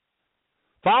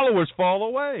 Followers fall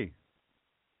away.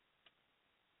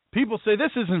 People say,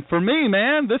 this isn't for me,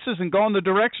 man. This isn't going the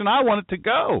direction I want it to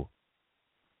go.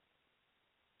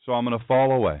 So I'm going to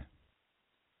fall away.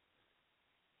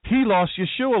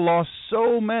 Yeshua lost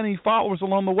so many followers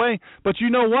along the way, but you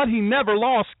know what? He never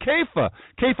lost Kepha.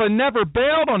 Kepha never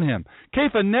bailed on him.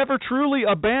 Kepha never truly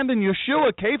abandoned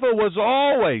Yeshua. Kepha was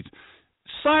always,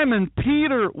 Simon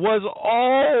Peter was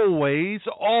always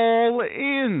all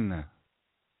in.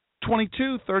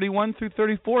 22:31 through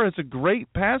 34 is a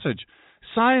great passage.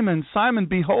 Simon, Simon,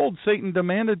 behold, Satan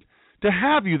demanded to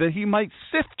have you, that he might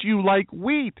sift you like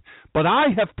wheat. But I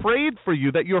have prayed for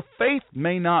you, that your faith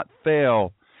may not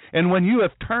fail. And when you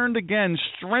have turned again,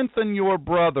 strengthen your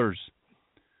brothers.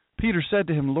 Peter said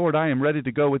to him, Lord, I am ready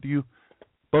to go with you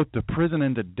both to prison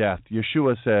and to death.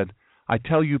 Yeshua said, I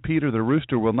tell you, Peter, the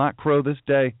rooster will not crow this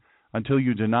day until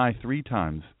you deny 3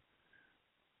 times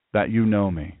that you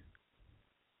know me.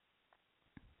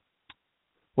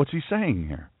 What's he saying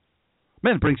here?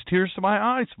 Man, it brings tears to my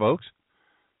eyes, folks.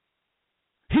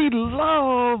 He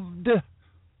loved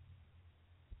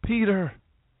Peter.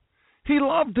 He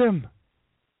loved him.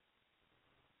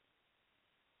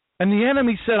 And the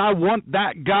enemy said, I want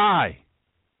that guy.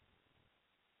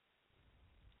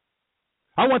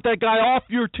 I want that guy off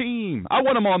your team. I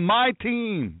want him on my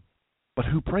team. But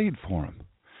who prayed for him?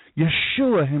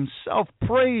 Yeshua himself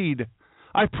prayed.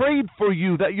 I prayed for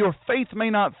you that your faith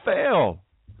may not fail.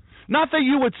 Not that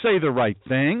you would say the right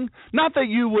thing, not that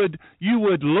you would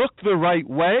look the right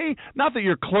way, not that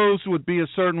your clothes would be a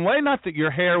certain way, not that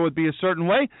your hair would be a certain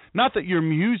way, not that your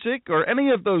music or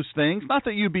any of those things, not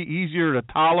that you'd be easier to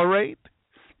tolerate.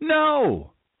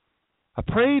 No. I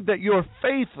prayed that your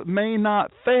faith may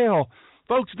not fail.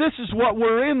 Folks, this is what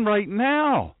we're in right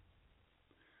now.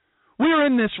 We're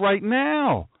in this right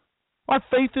now. Our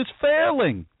faith is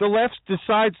failing. The left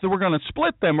decides that we're going to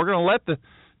split them. We're going to let the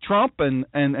Trump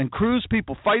and Cruz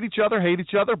people fight each other, hate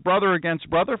each other, brother against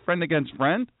brother, friend against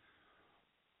friend,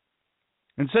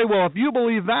 and say, well, if you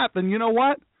believe that, then you know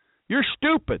what? You're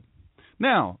stupid.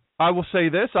 Now, I will say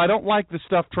this. I don't like the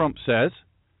stuff Trump says.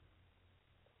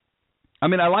 I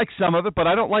mean, I like some of it, but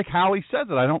I don't like how he says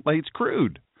it. I don't like it's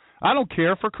crude. I don't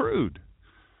care for crude.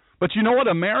 But you know what?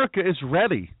 America is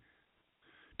ready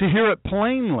to hear it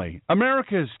plainly.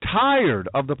 America is tired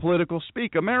of the political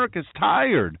speak. America is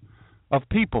tired of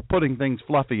people putting things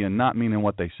fluffy and not meaning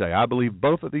what they say. I believe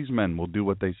both of these men will do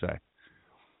what they say.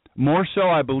 More so,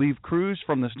 I believe Cruz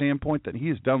from the standpoint that he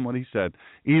has done what he said.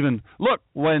 Even look,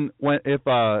 if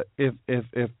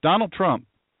Donald Trump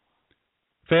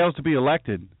fails to be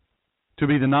elected to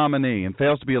be the nominee and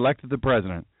fails to be elected the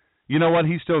president, you know what?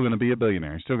 He's still going to be a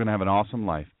billionaire. He's still going to have an awesome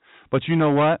life. But you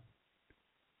know what?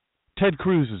 Ted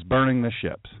Cruz is burning the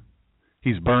ships.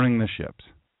 He's burning the ships.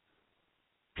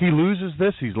 He loses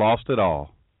this, he's lost it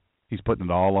all. He's putting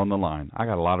it all on the line. I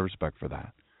got a lot of respect for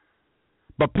that.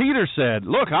 But Peter said,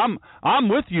 look, I'm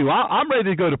with you. I'm ready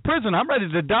to go to prison. I'm ready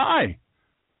to die.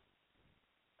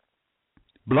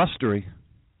 Blustery.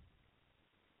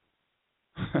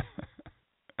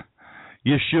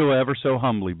 Yeshua ever so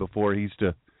humbly before he's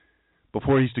to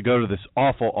go to this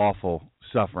awful, awful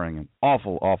suffering and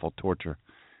awful, awful torture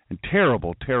and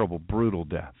terrible, terrible, brutal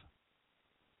death.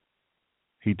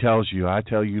 He tells you, I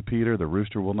tell you, Peter, the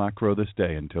rooster will not crow this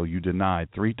day until you deny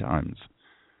 3 times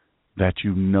that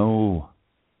you know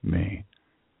me.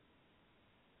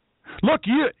 Look,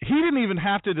 he didn't even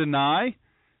have to deny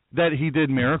that he did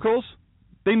miracles.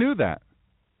 They knew that.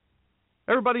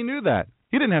 Everybody knew that.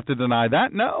 He didn't have to deny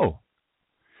that, no.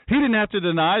 He didn't have to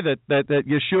deny that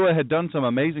Yeshua had done some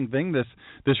amazing thing.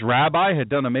 This rabbi had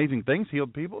done amazing things,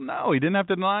 healed people. No, he didn't have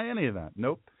to deny any of that.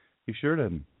 Nope, he sure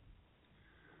didn't.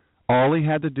 All he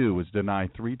had to do was deny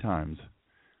 3 times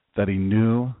that he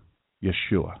knew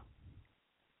Yeshua.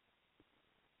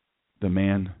 the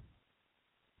man,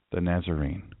 the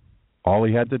Nazarene. All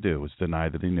he had to do was deny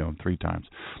that he knew him 3 times.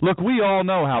 Look, we all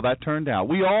know how that turned out.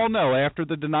 We all know after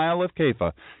the denial of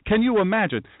Kepha. Can you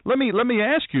imagine? Let me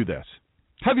ask you this.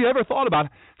 Have you ever thought about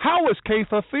how was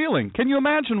Kepha feeling? Can you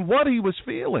imagine what he was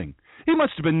feeling? He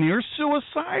must have been near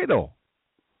suicidal.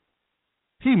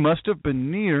 He must have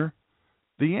been near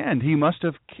the end. He must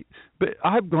have,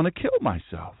 I'm going to kill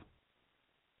myself.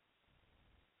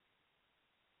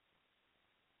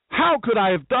 How could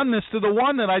I have done this to the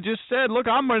one that I just said, look,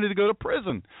 I'm ready to go to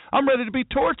prison. I'm ready to be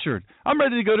tortured. I'm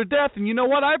ready to go to death. And you know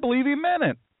what? I believe he meant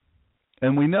it.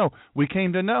 And we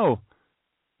came to know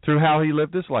through how he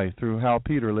lived his life, through how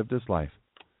Peter lived his life.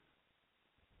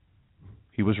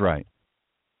 He was right.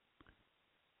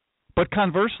 But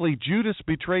conversely, Judas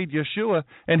betrayed Yeshua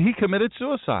and he committed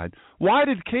suicide. Why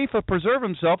did Kepha preserve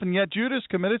himself and yet Judas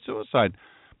committed suicide?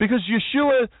 Because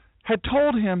Yeshua had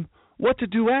told him what to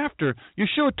do after.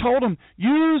 Yeshua told him,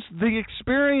 use the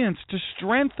experience to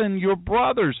strengthen your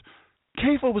brothers.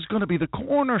 Kepha was going to be the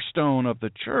cornerstone of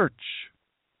the church.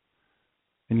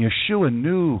 And Yeshua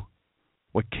knew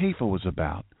what Kepha was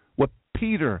about, what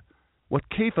Shimon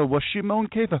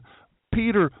Kepha,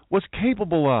 Peter was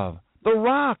capable of. The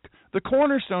rock, the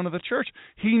cornerstone of the church.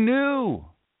 He knew.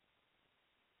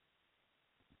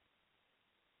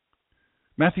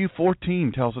 Matthew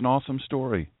 14 tells an awesome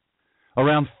story.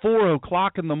 Around 4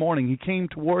 o'clock in the morning, he came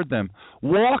toward them,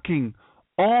 walking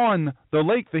on the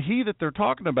lake. The he that they're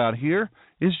talking about here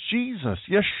is Jesus,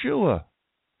 Yeshua.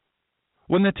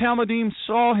 When the Talmudim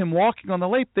saw him walking on the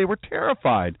lake, they were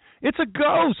terrified. It's a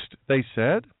ghost, they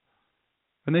said.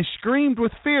 And they screamed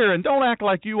with fear. And don't act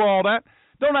like you all that.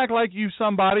 Don't act like you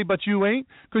somebody, but you ain't.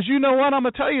 Because you know what? I'm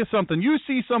going to tell you something. You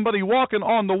see somebody walking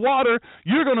on the water,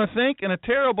 you're going to think in a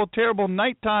terrible, terrible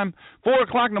nighttime, 4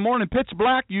 o'clock in the morning, pitch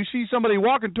black, you see somebody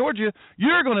walking towards you,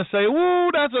 you're going to say, ooh,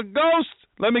 that's a ghost.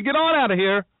 Let me get on out of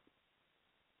here.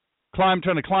 Trying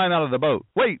to climb out of the boat.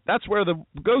 Wait, that's where the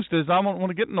ghost is. I don't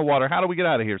want to get in the water. How do we get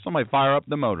out of here? Somebody fire up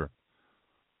the motor.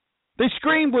 They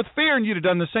screamed with fear, and you'd have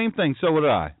done the same thing. So would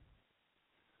I.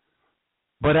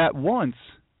 But at once,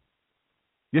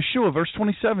 Yeshua, verse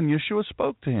 27, Yeshua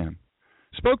spoke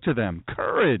to them.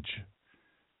 Courage,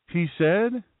 he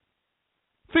said.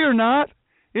 Fear not,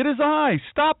 it is I.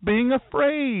 Stop being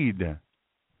afraid.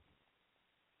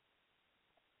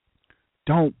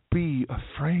 Don't be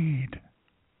afraid.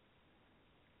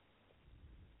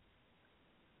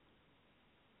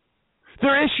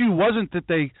 Their issue wasn't that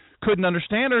they couldn't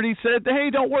understand it. He said,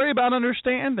 hey, don't worry about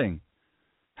understanding.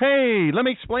 Hey, let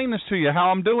me explain this to you,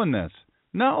 how I'm doing this.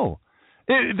 No.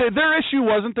 Their issue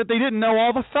wasn't that they didn't know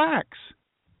all the facts.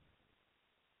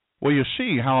 Well, you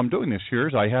see how I'm doing this here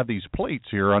is I have these plates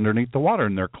here underneath the water,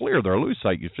 and they're clear. They're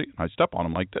lucite. You see, I step on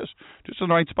them like this. Just in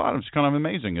the right spot. It's kind of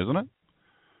amazing, isn't it?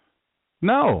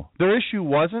 No. Their issue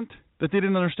wasn't that they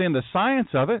didn't understand the science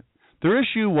of it. Their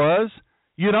issue was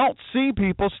you don't see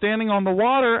people standing on the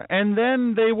water, and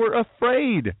then they were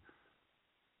afraid.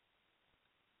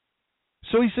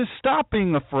 So he says, stop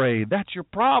being afraid. That's your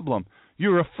problem.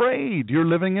 You're afraid. You're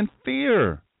living in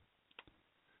fear.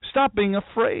 Stop being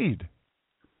afraid.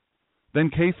 Then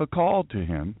Kepha called to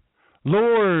him,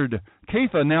 Lord,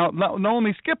 Kepha. Now, let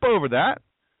me skip over that.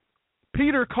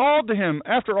 Peter called to him.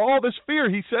 After all this fear,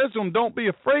 he says to him, don't be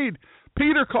afraid.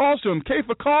 Peter calls to him.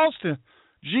 Kepha calls to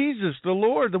Jesus, the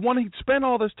Lord, the one he'd spent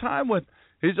all this time with.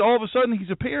 All of a sudden, he's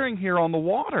appearing here on the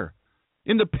water.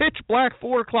 In the pitch black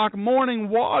 4 o'clock morning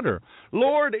water.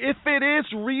 Lord, if it is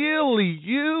really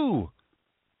you,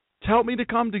 tell me to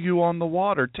come to you on the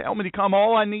water. Tell me to come.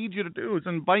 All I need you to do is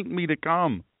invite me to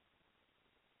come.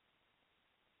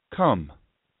 Come,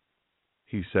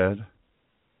 he said.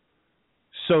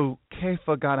 So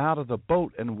Kepha got out of the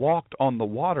boat and walked on the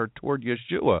water toward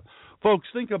Yeshua. Folks,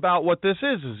 think about what this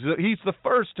is. He's the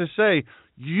first to say,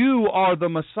 you are the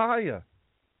Messiah.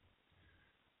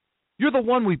 You're the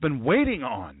one we've been waiting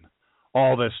on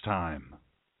all this time.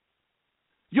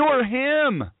 You're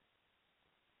him.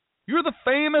 You're the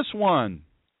famous one.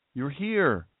 You're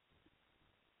here.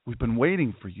 We've been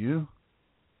waiting for you.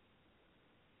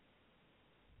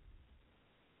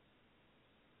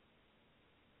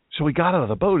 So he got out of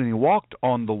the boat and he walked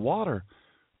on the water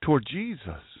toward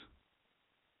Jesus.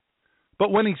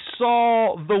 But when he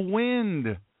saw the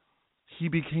wind, he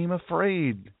became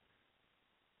afraid.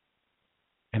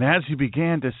 And as he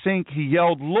began to sink, he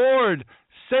yelled, Lord,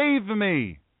 save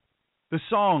me. The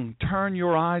song, Turn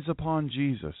Your Eyes Upon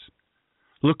Jesus.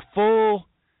 Look full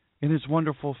in his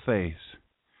wonderful face,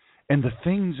 and the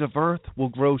things of earth will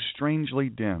grow strangely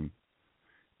dim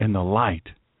in the light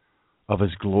of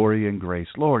his glory and grace.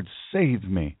 Lord, save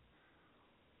me.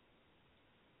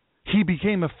 He he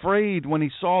became afraid when he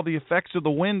saw the effects of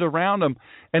the wind around him,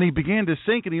 and he began to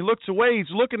sink, and he looks away. He's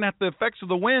looking at the effects of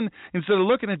the wind instead of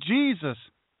looking at Jesus.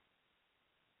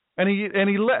 And he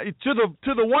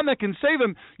to the one that can save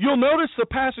him. You'll notice the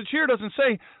passage here doesn't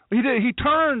say he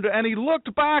turned and he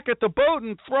looked back at the boat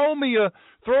and throw me a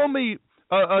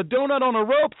donut on a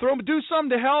rope. Do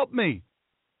something to help me.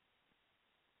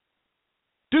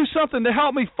 Do something to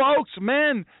help me, folks,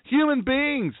 men, human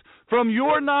beings, from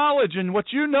your knowledge and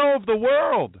what you know of the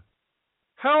world.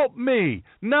 Help me.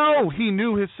 No, he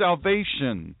knew his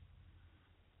salvation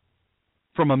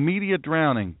from immediate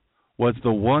drowning was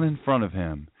the one in front of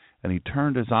him, and he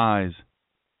turned his eyes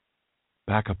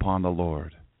back upon the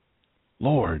Lord.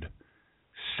 Lord,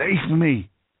 save me.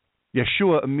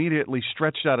 Yeshua immediately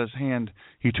stretched out his hand.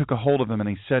 He took a hold of him, and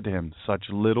he said to him, such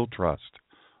little trust,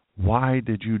 why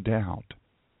did you doubt?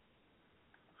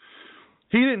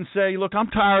 He didn't say, look, I'm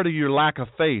tired of your lack of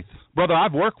faith. Brother,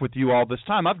 I've worked with you all this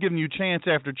time. I've given you chance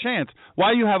after chance.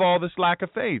 Why you have all this lack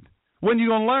of faith? When you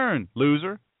going to learn,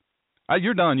 loser?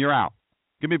 You're done. You're out.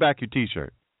 Give me back your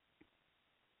T-shirt.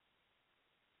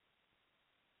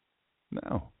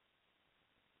 No.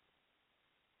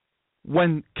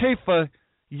 When Kepha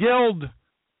yelled,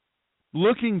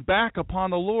 looking back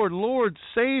upon the Lord, Lord,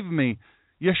 save me,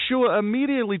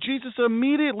 Jesus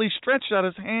immediately stretched out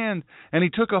his hand, and he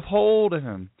took a hold of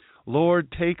him.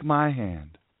 Lord, take my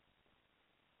hand.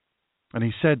 And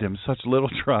he said to him, such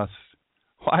little trust,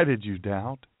 why did you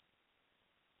doubt?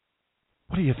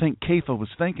 What do you think Kepha was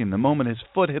thinking the moment his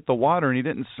foot hit the water and he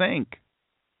didn't sink?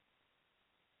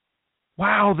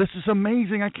 Wow, this is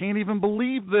amazing. I can't even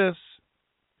believe this.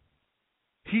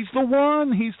 He's the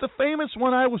one. He's the famous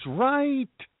one. I was right.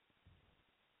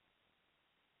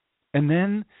 And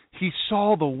then he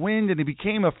saw the wind and he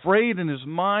became afraid and his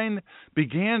mind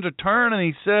began to turn and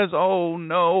he says, oh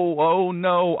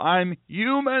no, I'm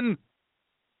human.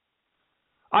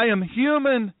 I am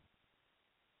human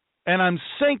and I'm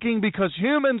sinking because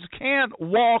humans can't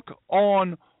walk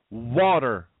on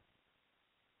water.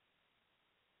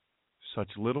 Such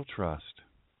little trust.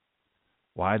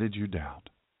 Why did you doubt?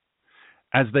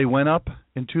 As they went up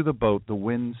into the boat, the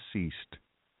wind ceased.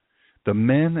 The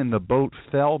men in the boat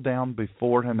fell down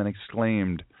before him and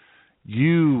exclaimed,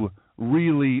 you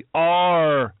really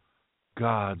are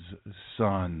God's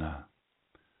son.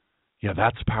 Yeah,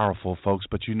 that's powerful, folks.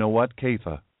 But you know what,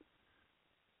 Kepha?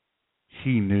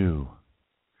 He knew.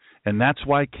 And that's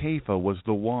why Kepha was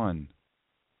the one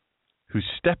who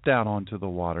stepped out onto the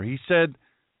water. He said,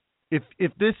 if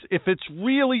it's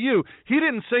really you, he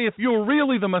didn't say if you're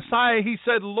really the Messiah. He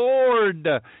said, Lord.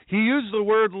 He used the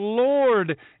word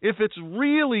Lord. If it's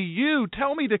really you,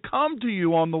 tell me to come to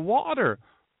you on the water.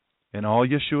 And all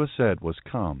Yeshua said was,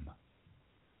 come.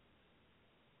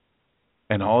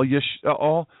 And all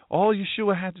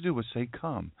Yeshua had to do was say,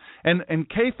 come. And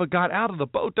Kepha got out of the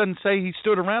boat. Doesn't say he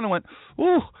stood around and went,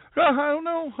 ooh, I don't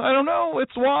know.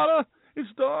 It's water. It's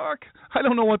dark. I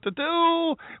don't know what to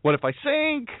do. What if I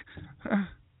sink?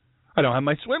 I don't have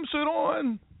my swimsuit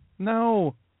on.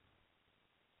 No.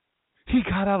 He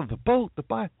got out of the boat.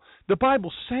 The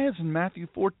Bible says in Matthew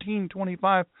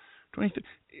 14:25, 23,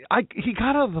 he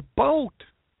got out of the boat.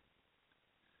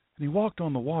 And he walked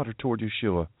on the water toward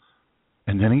Yeshua.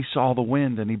 And then he saw the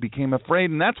wind and he became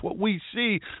afraid. And that's what we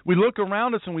see. We look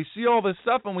around us and we see all this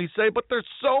stuff and we say, but there's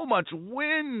so much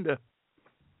wind.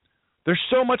 There's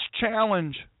so much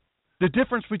challenge. The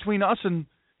difference between us and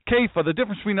Kepha, the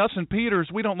difference between us and Peter is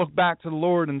we don't look back to the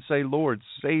Lord and say, Lord,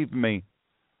 save me.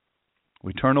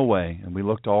 We turn away and we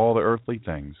look to all the earthly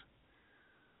things.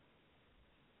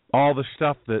 All the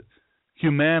stuff that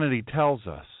humanity tells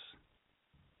us.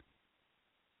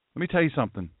 Let me tell you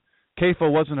something.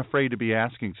 Kepha wasn't afraid to be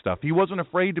asking stuff. He wasn't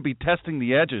afraid to be testing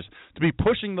the edges, to be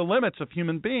pushing the limits of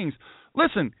human beings.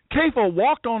 Listen, Kepha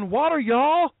walked on water,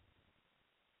 y'all.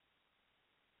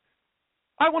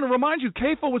 I want to remind you,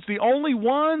 Kepha was the only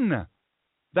one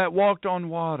that walked on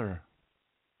water.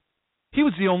 He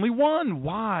was the only one.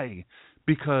 Why?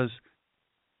 Because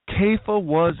Kepha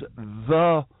was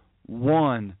the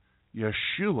one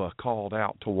Yeshua called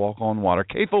out to walk on water.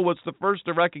 Kepha was the first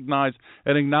to recognize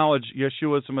and acknowledge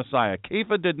Yeshua as the Messiah.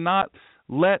 Kepha did not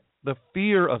let the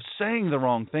fear of saying the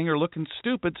wrong thing or looking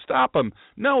stupid stop him.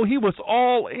 No, he was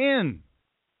all in.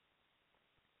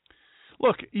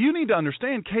 Look, you need to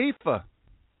understand Kepha.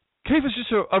 Kepha's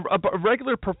just a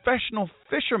regular professional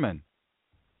fisherman.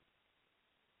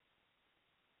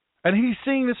 And he's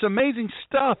seeing this amazing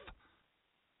stuff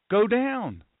go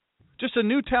down. Just a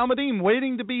new Talmudim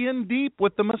waiting to be in deep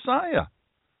with the Messiah.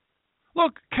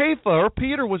 Look, Kepha, or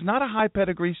Peter, was not a high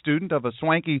pedigree student of a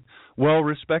swanky,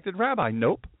 well-respected rabbi.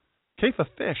 Nope. Kepha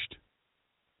fished.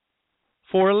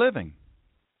 for a living.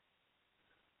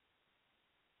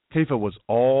 Kepha was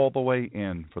all the way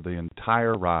in for the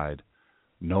entire ride,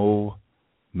 no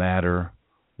matter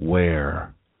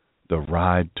where the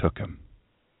ride took him.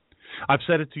 I've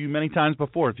said it to you many times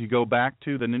before. If you go back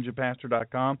to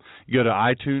theninjapastor.com, you go to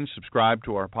iTunes, subscribe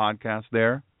to our podcast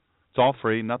there. It's all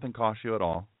free. Nothing costs you at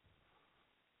all.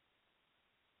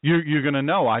 You're going to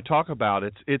know. I talk about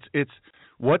it. It's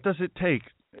what does it take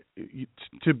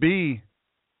to be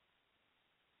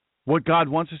what God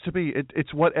wants us to be.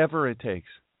 It's whatever it takes.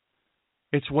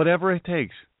 It's whatever it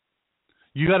takes.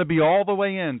 You got to be all the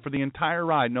way in for the entire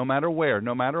ride, no matter where,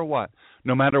 no matter what.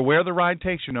 No matter where the ride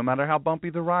takes you, no matter how bumpy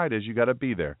the ride is, you got to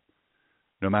be there,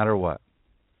 no matter what.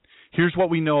 Here's what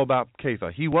we know about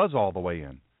Kepha. He was all the way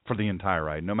in for the entire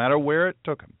ride, no matter where it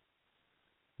took him.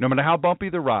 No matter how bumpy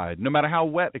the ride, no matter how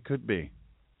wet it could be,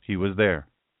 he was there.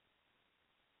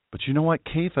 But you know what?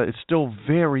 Kepha is still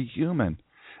very human.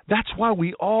 That's why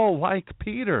we all like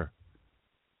Peter.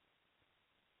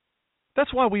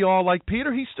 That's why we all like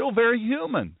Peter. He's still very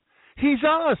human. He's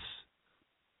us.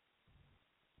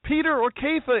 Peter or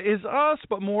Kepha is us,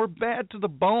 but more bad to the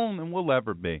bone than we'll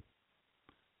ever be.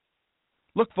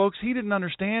 Look, folks, he didn't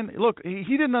understand. Look, he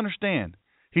didn't understand.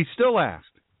 He still asked.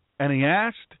 And he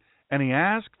asked, and he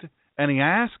asked, and he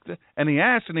asked, and he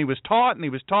asked, and he was taught, and he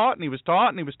was taught, and he was taught,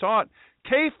 and he was taught.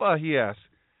 Kepha, he asked,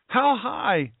 how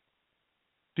high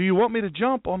do you want me to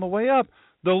jump on the way up?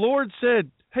 The Lord said,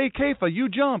 hey, Kepha, you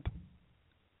jump.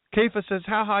 Kepha says,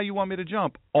 how high you want me to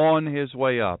jump? On his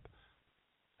way up.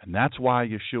 And that's why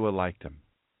Yeshua liked him.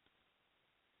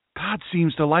 God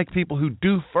seems to like people who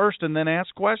do first and then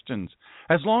ask questions,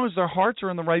 as long as their hearts are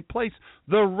in the right place.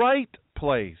 The right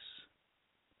place.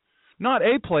 Not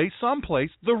a place, some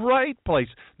place, the right place.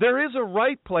 There is a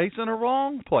right place and a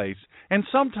wrong place, and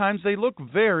sometimes they look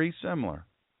very similar.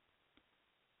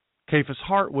 Kepha's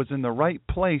heart was in the right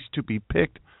place to be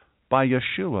picked by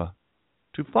Yeshua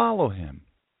to follow him.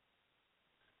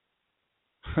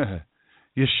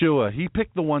 Yeshua, he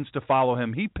picked the ones to follow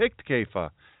him. He picked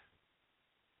Kepha.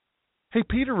 Hey,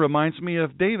 Peter reminds me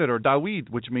of David or Dawid,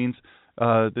 which means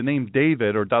the name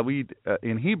David or Dawid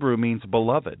in Hebrew means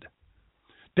beloved.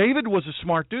 David was a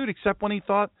smart dude, except when he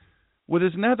thought with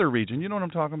his nether region. You know what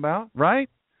I'm talking about, right?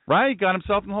 Right? He got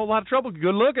himself in a whole lot of trouble.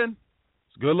 Good looking.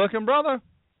 He's a good looking brother.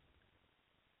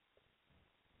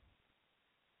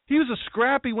 He was a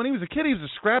scrappy, when he was a kid, he was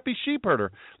a scrappy sheep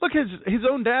herder. Look, his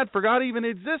own dad forgot he even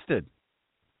existed.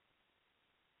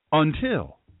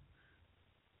 Until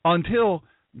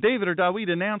David or Dawid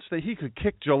announced that he could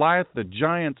kick Goliath the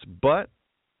giant's butt.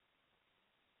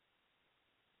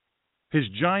 His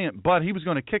giant butt. He was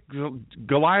going to kick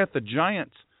Goliath the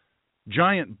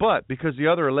giant butt because the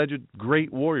other alleged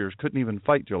great warriors couldn't even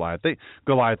fight Goliath. They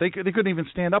couldn't even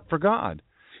stand up for God.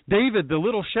 David, the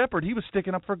little shepherd, he was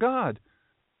sticking up for God.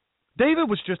 David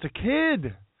was just a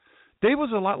kid. David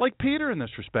was a lot like Peter in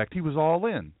this respect. He was all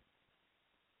in.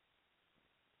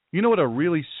 You know what a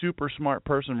really super smart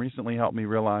person recently helped me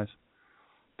realize?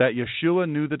 That Yeshua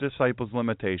knew the disciples'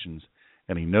 limitations,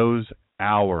 and he knows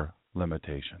our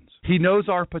limitations. He knows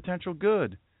our potential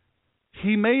good.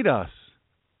 He made us.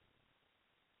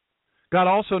 God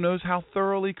also knows how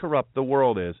thoroughly corrupt the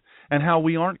world is and how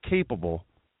we aren't capable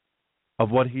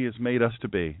of what he has made us to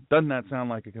be. Doesn't that sound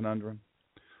like a conundrum?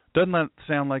 Doesn't that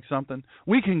sound like something?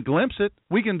 We can glimpse it.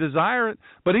 We can desire it.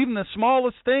 But even the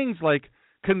smallest things like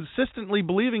consistently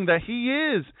believing that he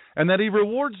is and that he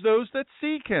rewards those that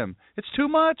seek him. It's too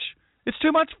much. It's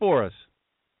too much for us.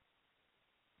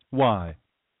 Why?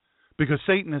 Because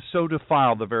Satan has so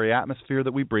defiled the very atmosphere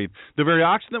that we breathe, the very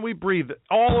oxygen that we breathe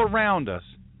all around us.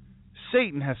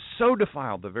 Satan has so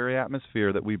defiled the very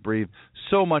atmosphere that we breathe,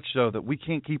 so much so that we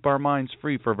can't keep our minds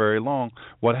free for very long.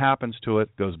 What happens to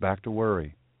it goes back to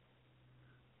worry,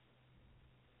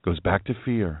 goes back to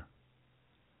fear.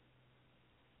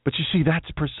 But you see, that's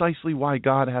precisely why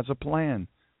God has a plan.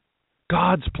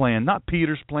 God's plan, not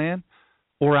Peter's plan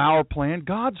or our plan,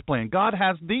 God's plan. God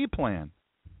has the plan.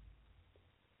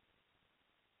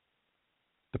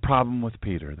 The problem with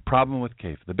Peter, the problem with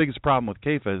Kepha, the biggest problem with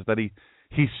Kepha is that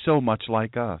he's so much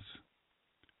like us.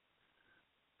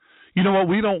 You know what?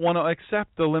 We don't want to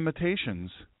accept the limitations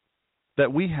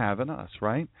that we have in us,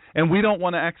 right? And we don't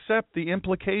want to accept the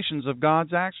implications of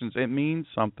God's actions. It means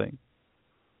something.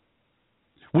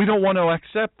 We don't want to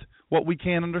accept what we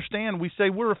can't understand. We say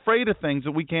we're afraid of things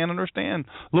that we can't understand.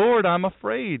 Lord, I'm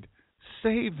afraid.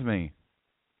 Save me.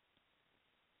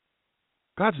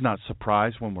 God's not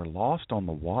surprised when we're lost on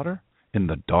the water in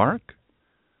the dark.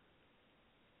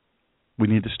 We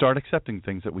need to start accepting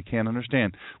things that we can't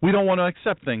understand. We don't want to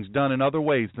accept things done in other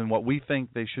ways than what we think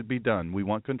they should be done. We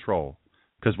want control.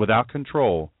 Because without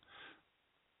control,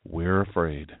 we're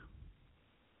afraid.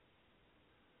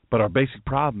 But our basic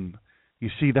problem, you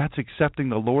see, that's accepting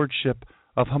the lordship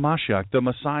of Hamashiach, the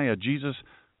Messiah, Jesus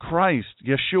Christ,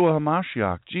 Yeshua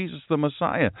Hamashiach, Jesus the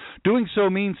Messiah. Doing so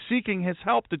means seeking His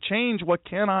help to change what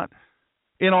cannot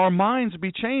in our minds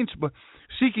be changed, but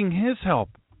seeking His help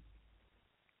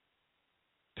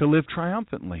to live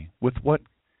triumphantly with what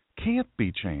can't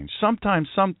be changed. Sometimes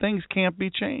some things can't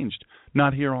be changed,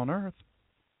 not here on earth.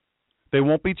 They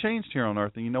won't be changed here on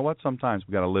earth. And you know what? Sometimes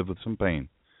we got to live with some pain.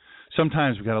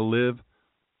 Sometimes we got to live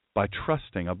by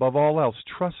trusting, above all else,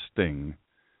 trusting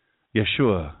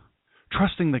Yeshua,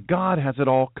 trusting that God has it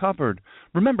all covered.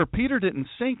 Remember, Peter didn't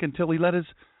sink until he let his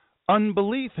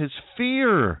unbelief, his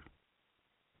fear,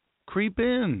 creep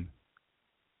in.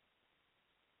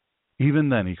 Even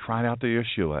then, he cried out to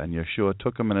Yeshua, and Yeshua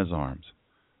took him in His arms.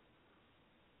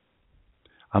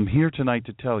 I'm here tonight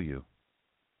to tell you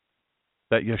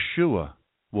that Yeshua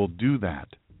will do that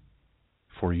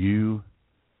for you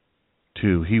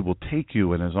too. He will take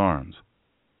you in His arms.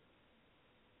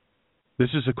 This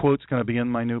is a quote that's going to be in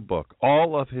my new book.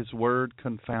 All of His word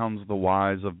confounds the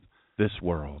wise of this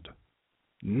world.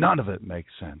 None of it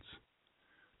makes sense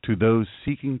to those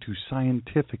seeking to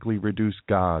scientifically reduce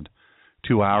God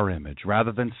to our image,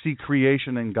 rather than see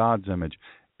creation in God's image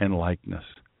and likeness.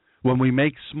 When we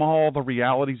make small the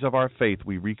realities of our faith,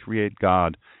 we recreate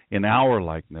God in our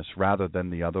likeness rather than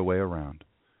the other way around.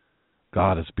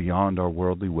 God is beyond our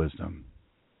worldly wisdom.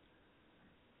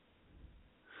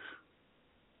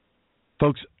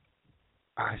 Folks,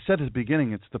 I said at the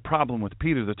beginning, it's the problem with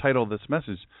Peter, the title of this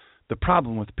message, the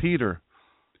problem with Peter.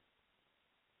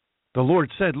 The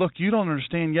Lord said, look, you don't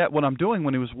understand yet what I'm doing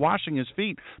when He was washing his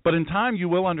feet, but in time you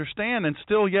will understand, and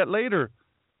still yet later.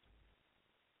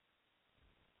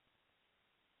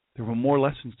 There were more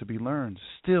lessons to be learned.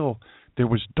 Still, there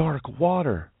was dark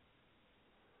water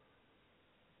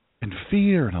and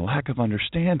fear and a lack of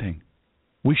understanding.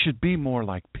 We should be more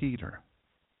like Peter.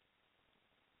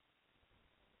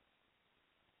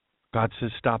 God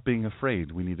says, stop being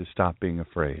afraid. We need to stop being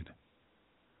afraid.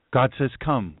 God says,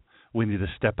 come. We need to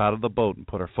step out of the boat and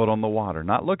put our foot on the water.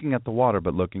 Not looking at the water,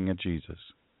 but looking at Jesus.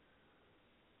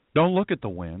 Don't look at the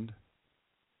wind.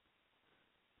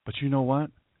 But you know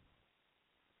what?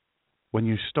 When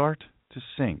you start to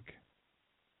sink,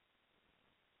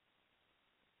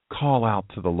 call out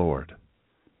to the Lord.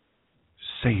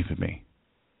 Save me.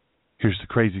 Here's the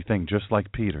crazy thing. Just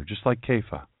like Peter, just like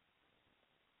Kepha,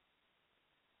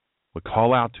 we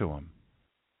call out to Him.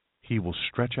 He will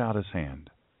stretch out His hand.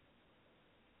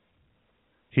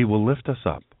 He will lift us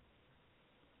up,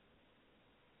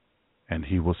 and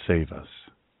He will save us.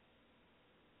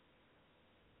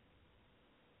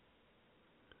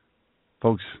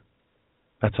 Folks,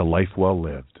 that's a life well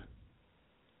lived.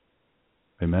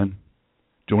 Amen?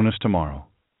 Join us tomorrow.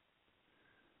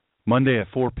 Monday at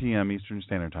 4 p.m. Eastern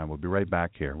Standard Time. We'll be right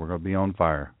back here. We're going to be on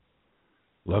fire.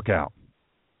 Look out.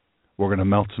 We're going to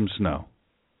melt some snow.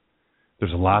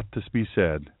 There's a lot to be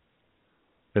said.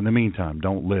 In the meantime,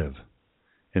 don't live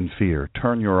in fear.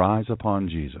 Turn your eyes upon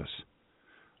Jesus.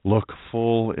 Look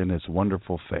full in His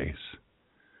wonderful face,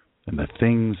 and the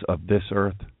things of this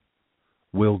earth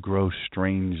will grow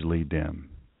strangely dim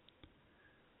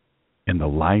in the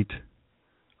light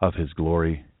of His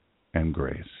glory and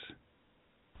grace.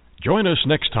 Join us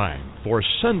next time for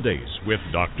Sundays with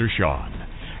Dr. Sean.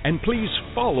 And please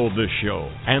follow this show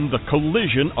and the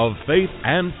Collision of Faith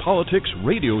and Politics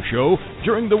radio show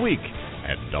during the week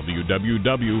at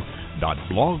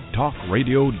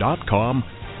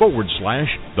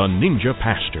www.blogtalkradio.com/The Ninja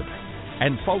Pastor.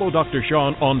 And follow Dr.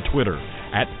 Sean on Twitter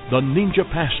at The Ninja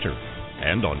Pastor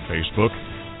and on Facebook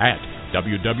at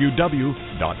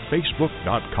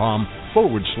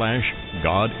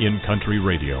www.facebook.com/God in Country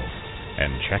Radio.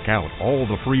 And check out all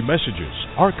the free messages,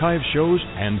 archive shows,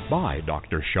 and buy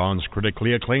Dr. Sean's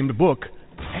critically acclaimed book,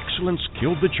 Excellence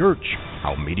Killed the Church,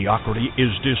 How Mediocrity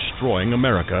is Destroying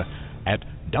America, at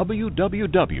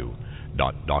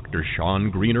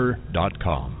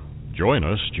www.drseangreener.com. Join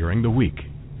us during the week.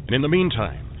 And in the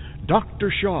meantime,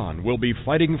 Dr. Sean will be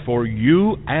fighting for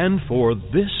you and for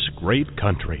this great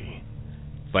country.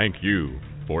 Thank you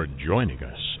for joining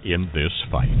us in this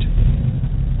fight.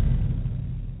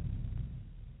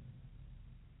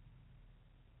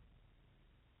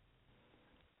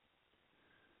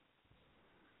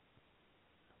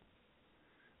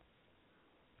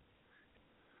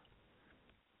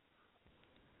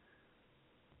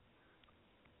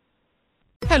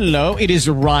 Hello, it is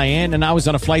Ryan, and I was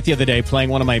on a flight the other day playing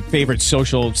one of my favorite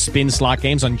social spin slot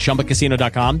games on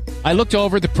ChumbaCasino.com. I looked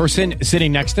over at the person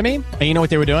sitting next to me, and you know what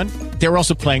they were doing? They were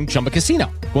also playing Chumba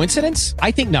Casino. Coincidence?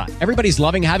 I think not. Everybody's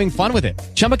loving having fun with it.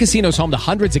 Chumba Casino is home to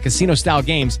hundreds of casino-style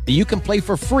games that you can play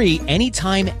for free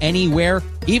anytime, anywhere,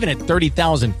 even at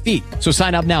 30,000 feet. So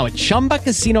sign up now at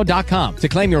ChumbaCasino.com to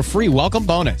claim your free welcome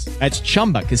bonus. That's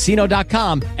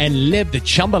ChumbaCasino.com and live the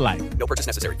Chumba life. No purchase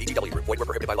necessary. VGW Group. Void where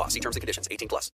prohibited by law. See terms and conditions. 18+.